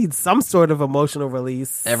need some sort of emotional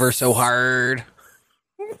release. Ever so hard.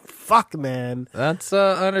 Fuck, man. That's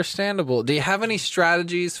understandable. Do you have any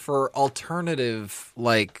strategies for alternative,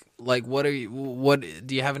 like what do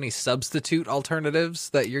you have any substitute alternatives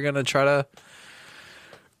that you're gonna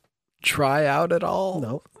try out at all?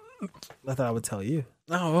 No, I thought I would tell you.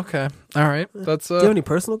 Oh, okay. All right. That's Do you have any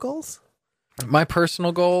personal goals? my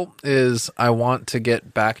personal goal is I want to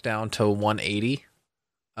get back down to 180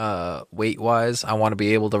 weight wise. I want to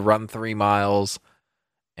be able to run 3 miles,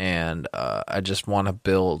 and I just want to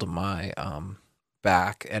build my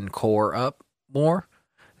back and core up more,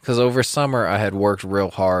 because over summer I had worked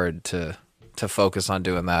real hard to focus on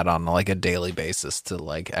doing that on like a daily basis, to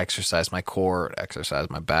like exercise my core, exercise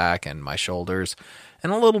my back and my shoulders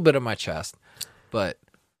and a little bit of my chest. But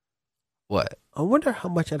what? I wonder how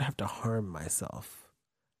much I'd have to harm myself.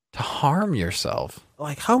 To harm yourself?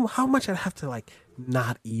 Like how much I'd have to like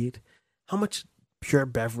not eat, how much pure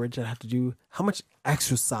beverage I'd have to do, how much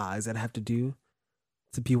exercise I'd have to do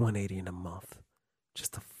to be 180 in a month.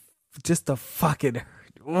 Just a fucking.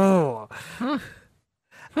 Oh.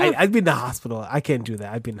 I'd be in the hospital. I can't do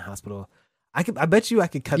that. I'd be in the hospital. I bet you I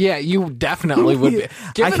could cut. Yeah, you definitely would be.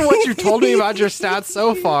 Given what you told me about your stats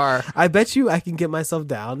so far. I bet you I can get myself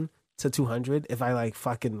down to 200 if I like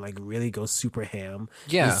fucking like really go super ham.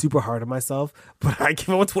 Yeah. Be super hard on myself. But I give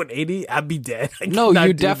up to 180, I'd be dead. I No, cannot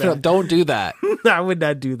you do definitely don't do that. that. I would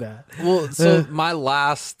not do that. Well, so my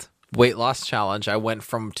last weight loss challenge, I went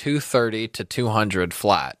from 230 to 200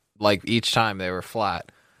 flat. Like each time they were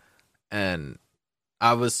flat. And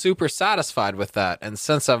I was super satisfied with that. And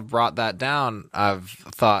since I've brought that down, I've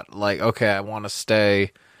thought like, okay, I want to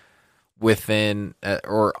stay within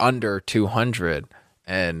or under 200.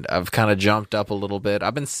 And I've kind of jumped up a little bit.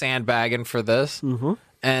 I've been sandbagging for this. Mm-hmm.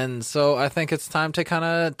 And so I think it's time to kind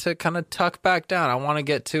of tuck back down. I want to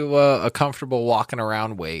get to a comfortable walking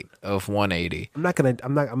around weight of 180.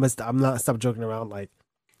 I'm not stop joking around. Like,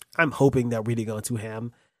 I'm hoping that we're really going too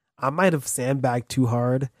ham. I might have sandbagged too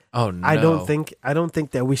hard. Oh no! I don't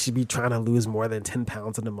think that we should be trying to lose more than 10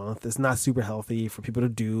 pounds in a month. It's not super healthy for people to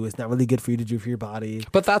do. It's not really good for you to do for your body.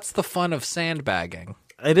 But that's the fun of sandbagging.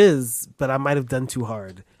 It is, but I might have done too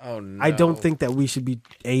hard. Oh no! I don't think that we should be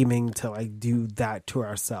aiming to like do that to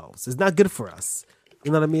ourselves. It's not good for us.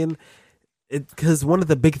 You know what I mean? Because one of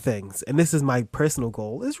the big things, and this is my personal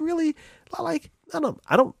goal, is really like I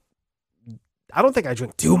don't think I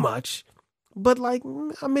drink too much. But like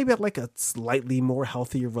maybe I'd like a slightly more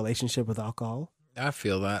healthier relationship with alcohol. I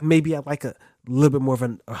feel that. Maybe I'd like a little bit more of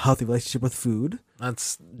a healthy relationship with food.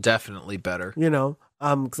 That's definitely better. You know,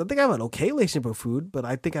 because I think I have an okay relationship with food, but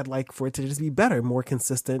I think I'd like for it to just be better, more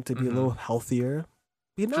consistent, to be a little healthier.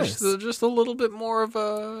 Be nice. Just a little bit more of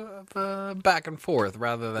a back and forth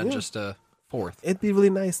rather than just a fourth. It'd be really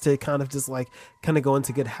nice to kind of just like kind of go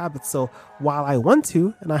into good habits. So while I want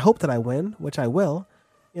to, and I hope that I win, which I will,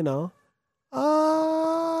 you know.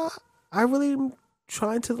 I really am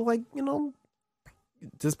trying to like, you know,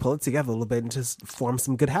 just pull it together a little bit and just form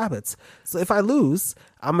some good habits. So if I lose,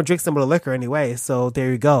 I'm gonna drink some of the liquor anyway. So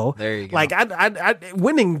there you go. There you go. Like I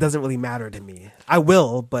winning doesn't really matter to me. I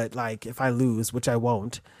will, but like if I lose, which I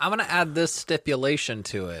won't. I'm gonna add this stipulation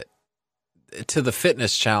to it, to the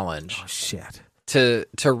fitness challenge. Oh shit. To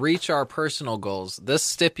reach our personal goals, this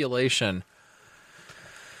stipulation,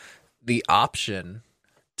 the option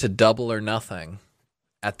to double or nothing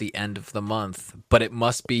at the end of the month, but it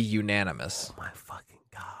must be unanimous. Oh my fucking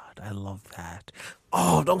God. I love that.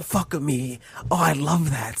 Oh, don't fuck with me. Oh, I love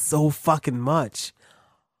that so fucking much.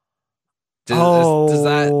 Does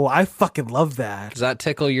that I fucking love that. does that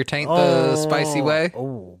tickle your taint the spicy way?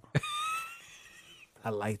 Oh. I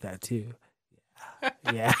like that too.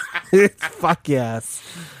 Yeah. Fuck yes.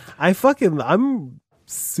 I'm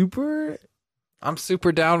super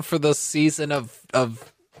down for the season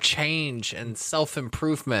of change and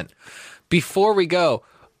self-improvement. Before we go,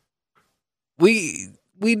 we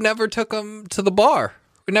never took them to the bar.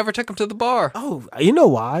 We never took him to the bar. Oh, you know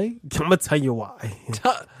why? I'm gonna tell you why.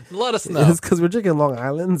 Let us know. It's because we're drinking Long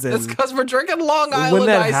Island's, and It's because we're drinking Long Island when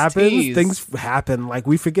that iced happens, teas. things happen. Like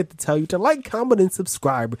we forget to tell you to like, comment, and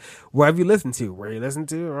subscribe wherever you listen to. Where you listen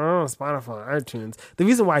to, Spotify, iTunes. The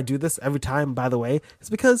reason why I do this every time, by the way, is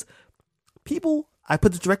because people. I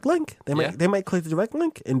put the direct link. They might click the direct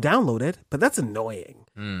link and download it, but that's annoying,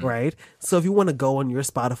 right? So if you want to go on your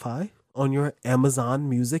Spotify, on your Amazon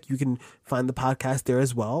Music, you can find the podcast there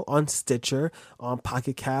as well, on Stitcher, on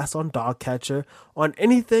Pocket Cast, on Dogcatcher, on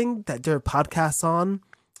anything that there are podcasts on,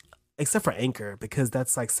 except for Anchor, because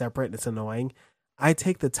that's like separate and it's annoying. I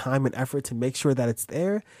take the time and effort to make sure that it's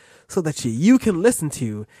there so that you can listen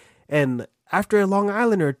to. And after a Long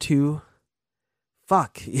Island or two,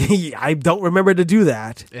 fuck, I don't remember to do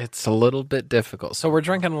that. It's a little bit difficult. So we're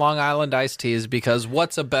drinking Long Island iced teas because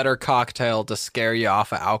what's a better cocktail to scare you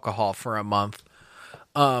off of alcohol for a month?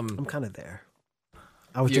 I'm kind of there.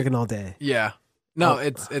 I was drinking all day. Yeah. No,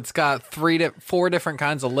 it's got 4 different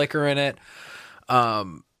kinds of liquor in it.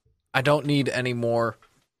 I don't need any more.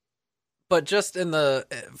 But just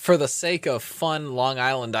for the sake of fun Long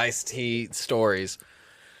Island iced tea stories,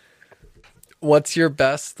 what's your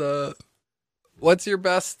best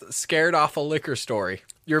scared off a liquor story?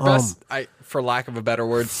 Your best, for lack of a better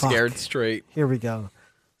word, scared straight. Here we go.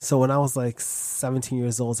 So when I was like 17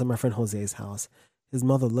 years old, I was at my friend Jose's house. His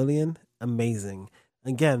mother, Lillian, amazing.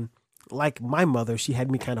 Again, like my mother, she had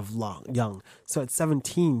me kind of young. So at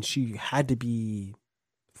 17, she had to be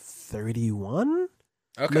 31,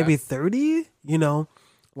 maybe 30,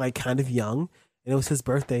 like kind of young. And it was his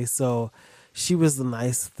birthday. So she was the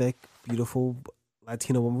nice, thick, beautiful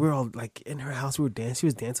Latino woman. We were all like in her house. We were dancing. She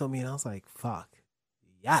was dancing with me, and I was like, "Fuck,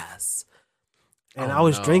 yes." And I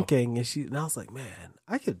was drinking, and I was like, "Man,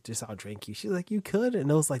 I could just outdrink you." She's like, "You could," and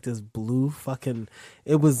it was like this blue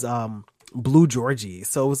it was blue Georgie,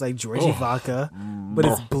 so it was like Georgie vodka, but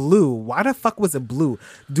it's blue. Why the fuck was it blue?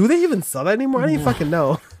 Do they even sell that anymore? I don't even fucking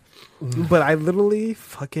know. But I literally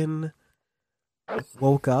fucking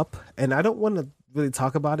woke up, and I don't want to really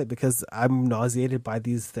talk about it because I'm nauseated by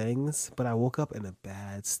these things, but I woke up in a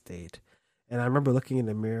bad state. And I remember looking in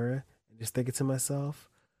the mirror and just thinking to myself,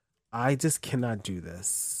 I just cannot do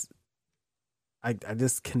this. I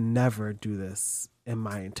just can never do this in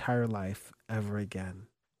my entire life ever again.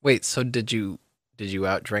 Wait, so did you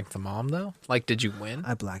outdrink the mom though? Like, did you win?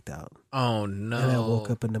 I blacked out. Oh no. And I woke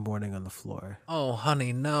up in the morning on the floor. Oh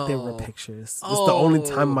honey, no. There were pictures. It's the only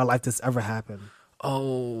time in my life this ever happened.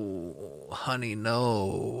 Oh, honey,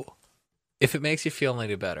 no. If it makes you feel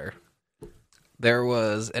any better, there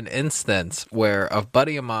was an instance where a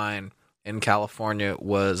buddy of mine in California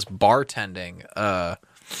was bartending,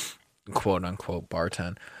 quote unquote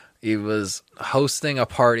bartend. He was hosting a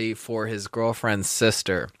party for his girlfriend's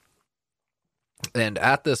sister. And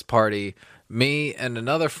at this party, me and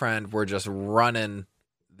another friend were just running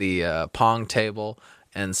the pong table.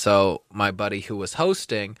 And so my buddy who was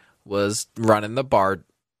hosting was running the bar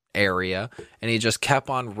area, and he just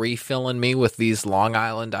kept on refilling me with these Long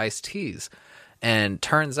Island iced teas. And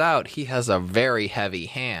turns out he has a very heavy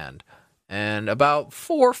hand. And about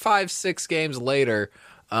 4, 5, 6 games later,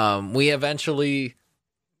 we eventually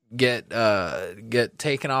get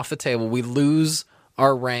taken off the table. We lose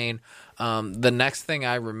our reign. The next thing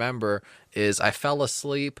I remember is I fell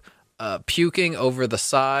asleep puking over the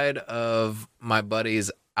side of my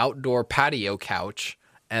buddy's outdoor patio couch,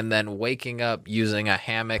 and then waking up using a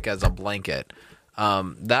hammock as a blanket.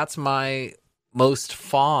 That's my most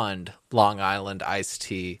fond Long Island iced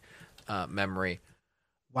tea memory.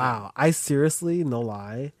 Wow. I seriously, no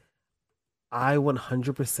lie, I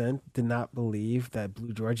 100% did not believe that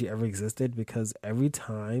Blue Georgie ever existed, because every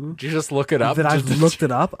time Did you just look it up? that I've looked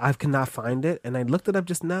it up, I cannot find it. And I looked it up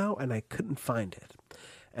just now, and I couldn't find it.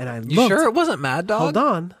 And I You looked. sure it wasn't Mad Dog? Hold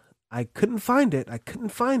on. I couldn't find it. I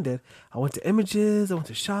went to images. I went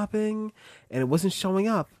to shopping, and it wasn't showing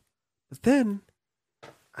up. But then,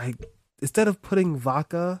 instead of putting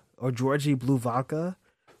vodka or Georgie blue vodka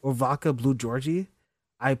or vodka blue Georgie,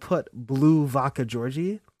 I put blue vodka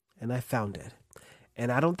Georgie, and I found it. And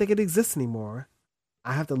I don't think it exists anymore.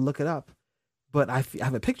 I have to look it up. But I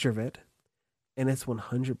have a picture of it, and it's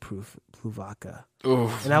 100 proof blue vodka.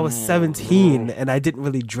 Oof. And I was 17, and I didn't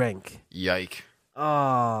really drink. Yike.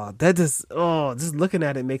 Oh, just looking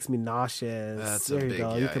at it makes me nauseous. That's there a you big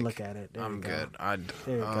go. You yike. can look at it. There I'm you go. good.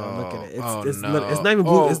 There you go. Look at it. It's no. it's not even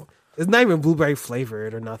blue. It's not even blueberry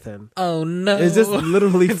flavored or nothing. Oh no. It's just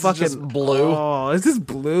literally It's fucking just blue. Oh, it's just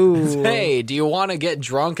blue. Hey, do you want to get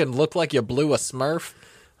drunk and look like you blew a Smurf?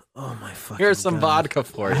 Oh my fucking Here's some God. vodka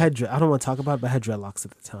for you. I don't want to talk about it, but I had dreadlocks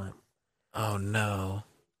at the time. Oh no.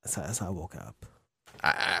 That's how I woke up.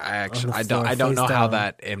 I actually On the floor, I don't face know how down.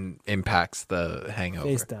 that impacts the hangover.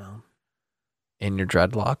 Face down. In your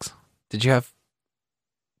dreadlocks. Did you have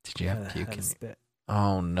Had puke? to In you? spit.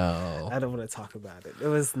 Oh no. I don't want to talk about it. It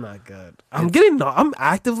was not good. I'm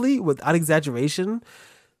actively, without exaggeration,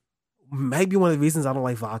 might be one of the reasons I don't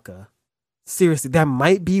like vodka. Seriously, that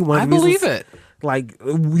might be one of I the reasons. believe it. Like,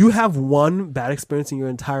 you have one bad experience in your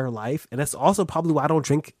entire life, and that's also probably why I don't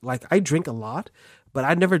drink. Like, I drink a lot, but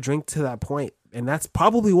I never drink to that point. And that's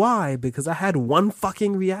probably why, because I had one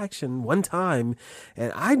fucking reaction one time,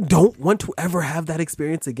 and I don't want to ever have that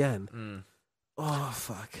experience again. Oh,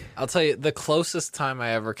 fuck. I'll tell you, the closest time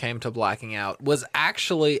I ever came to blacking out was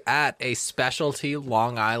actually at a specialty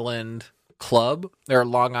Long Island club, or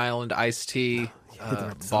Long Island iced tea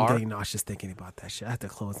I'm bar. getting nauseous thinking about that shit. I have to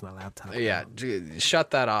close my laptop. Yeah,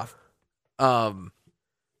 shut that off.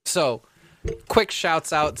 So, quick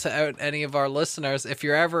shouts out to any of our listeners. If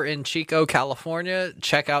you're ever in Chico, California,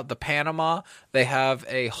 check out the Panama. They have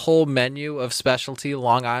a whole menu of specialty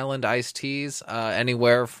Long Island iced teas,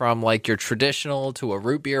 anywhere from like your traditional to a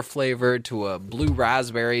root beer flavored to a blue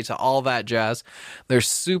raspberry to all that jazz. They're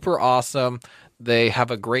super awesome. They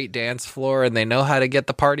have a great dance floor and they know how to get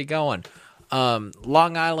the party going.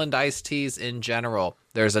 Long Island iced teas in general,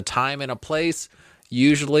 there's a time and a place.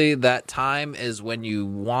 Usually that time is when you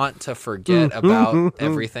want to forget about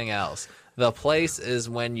everything else. The place is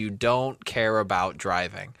when you don't care about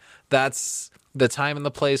driving. That's the time and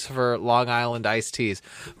the place for Long Island iced teas.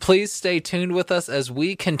 Please stay tuned with us as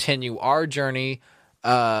we continue our journey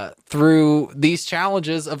through these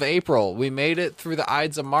challenges of April. We made it through the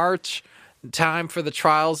Ides of March. Time for the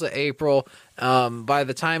trials of April. By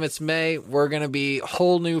the time it's May, we're going to be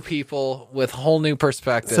whole new people with whole new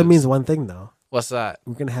perspectives. So it means one thing, though. What's that?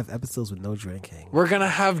 We're going to have episodes with no drinking. We're going to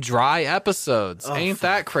have dry episodes. Ain't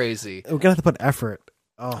that crazy? We're going to have to put effort.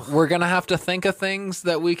 Oh, We're going to have to think of things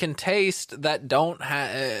that we can taste that don't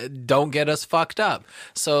get us fucked up.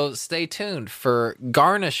 So stay tuned for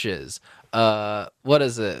garnishes. What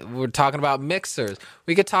is it? We're talking about mixers.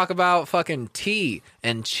 We could talk about fucking tea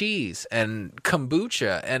and cheese and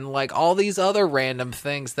kombucha and like all these other random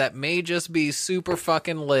things that may just be super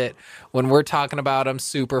fucking lit when we're talking about them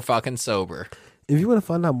super fucking sober. if you want to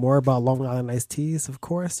find out more about Long Island iced teas, of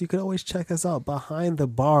course, you can always check us out behind the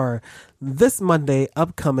bar this Monday,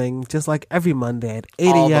 upcoming, just like every Monday at 8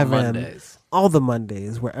 All the a.m. Mondays. All the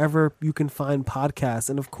Mondays, wherever you can find podcasts.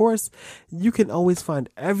 And of course, you can always find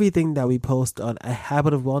everything that we post on A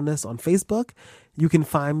Habit of Wellness on Facebook. You can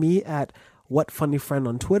find me at What Funny Friend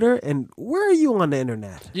on Twitter. And where are you on the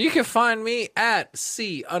internet? You can find me at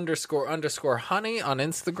C__honey on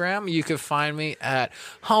Instagram. You can find me at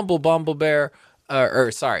Humble Bumblebear,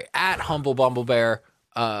 at Humble Bumblebear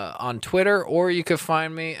on Twitter, or you can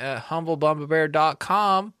find me at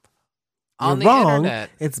humblebumblebear.com on the internet.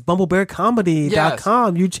 It's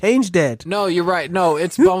bumblebearcomedy.com. You changed it. No, you're right. No,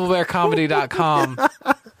 it's bumblebearcomedy.com.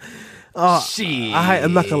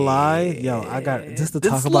 I'm not gonna lie. Yo, I got just to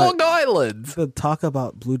talk It's about Long Island. the talk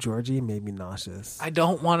about Blue Georgie made me nauseous. I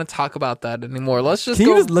don't want to talk about that anymore. Let's just Can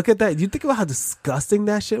go. you just look at that? You think about how disgusting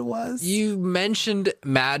that shit was? You mentioned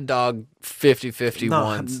Mad Dog 50/50 No,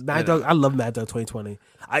 once. Mad Dog. I love Mad Dog 2020.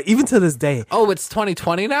 Even to this day, Oh, it's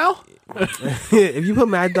 2020 now? if you put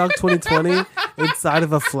Mad Dog 2020 inside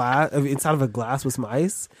of a glass with some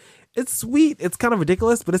ice, it's sweet. It's kind of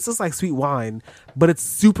ridiculous, but it's just like sweet wine. But it's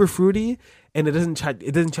super fruity, and it doesn't try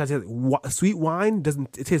to taste sweet wine.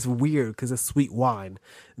 It tastes weird because it's sweet wine.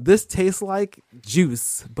 This tastes like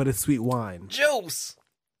juice, but it's sweet wine. Juice.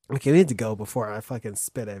 Okay, I need to go before I fucking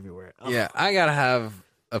spit everywhere. Oh. Yeah, I gotta have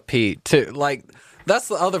a pee too. Like, that's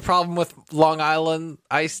the other problem with Long Island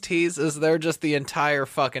iced teas is they're just the entire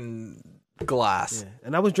fucking glass. Yeah.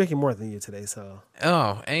 And I was drinking more than you today, so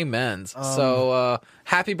Oh, amens. So,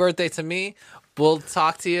 happy birthday to me. We'll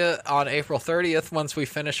talk to you on April 30th once we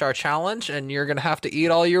finish our challenge, and you're going to have to eat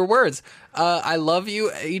all your words. I love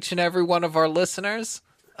you, each and every one of our listeners.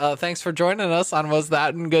 Thanks for joining us on Was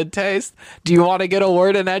That in Good Taste? Do you want to get a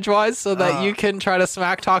word in edgewise so that you can try to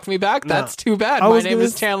smack talk me back? That's too bad. My name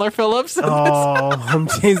is Chandler Phillips. Oh, I'm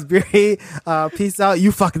James Beery. Peace out.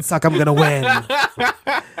 You fucking suck. I'm gonna win.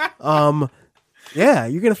 Yeah,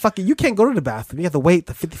 you're gonna fucking. You can't go to the bathroom. You have to wait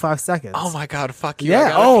the 55 seconds. Oh my god, fuck you. Yeah. I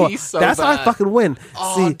gotta pee so that's bad. how I fucking win.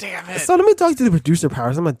 Oh, See, damn it. So let me talk to the producer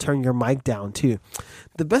powers. I'm gonna turn your mic down too.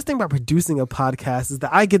 The best thing about producing a podcast is that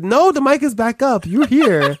I get the mic is back up. You're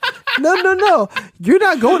here. No. You're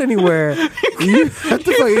not going anywhere. You have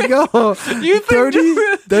to fucking go. You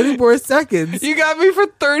think 30 more seconds. You got me for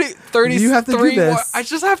 30 You have to do this. more. I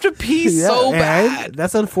just have to pee Yeah, so and bad.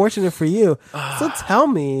 that's unfortunate for you. So tell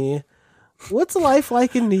me, what's life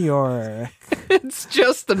like in New York? It's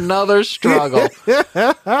just another struggle.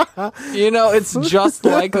 It's just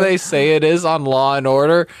like they say it is on Law and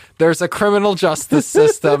Order. There's a criminal justice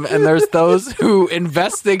system, and there's those who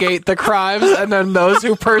investigate the crimes, and then those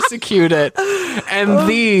who persecute it. And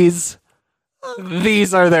these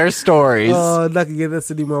are their stories. Oh, not gonna get this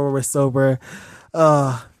anymore when we're sober.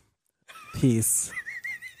 Peace.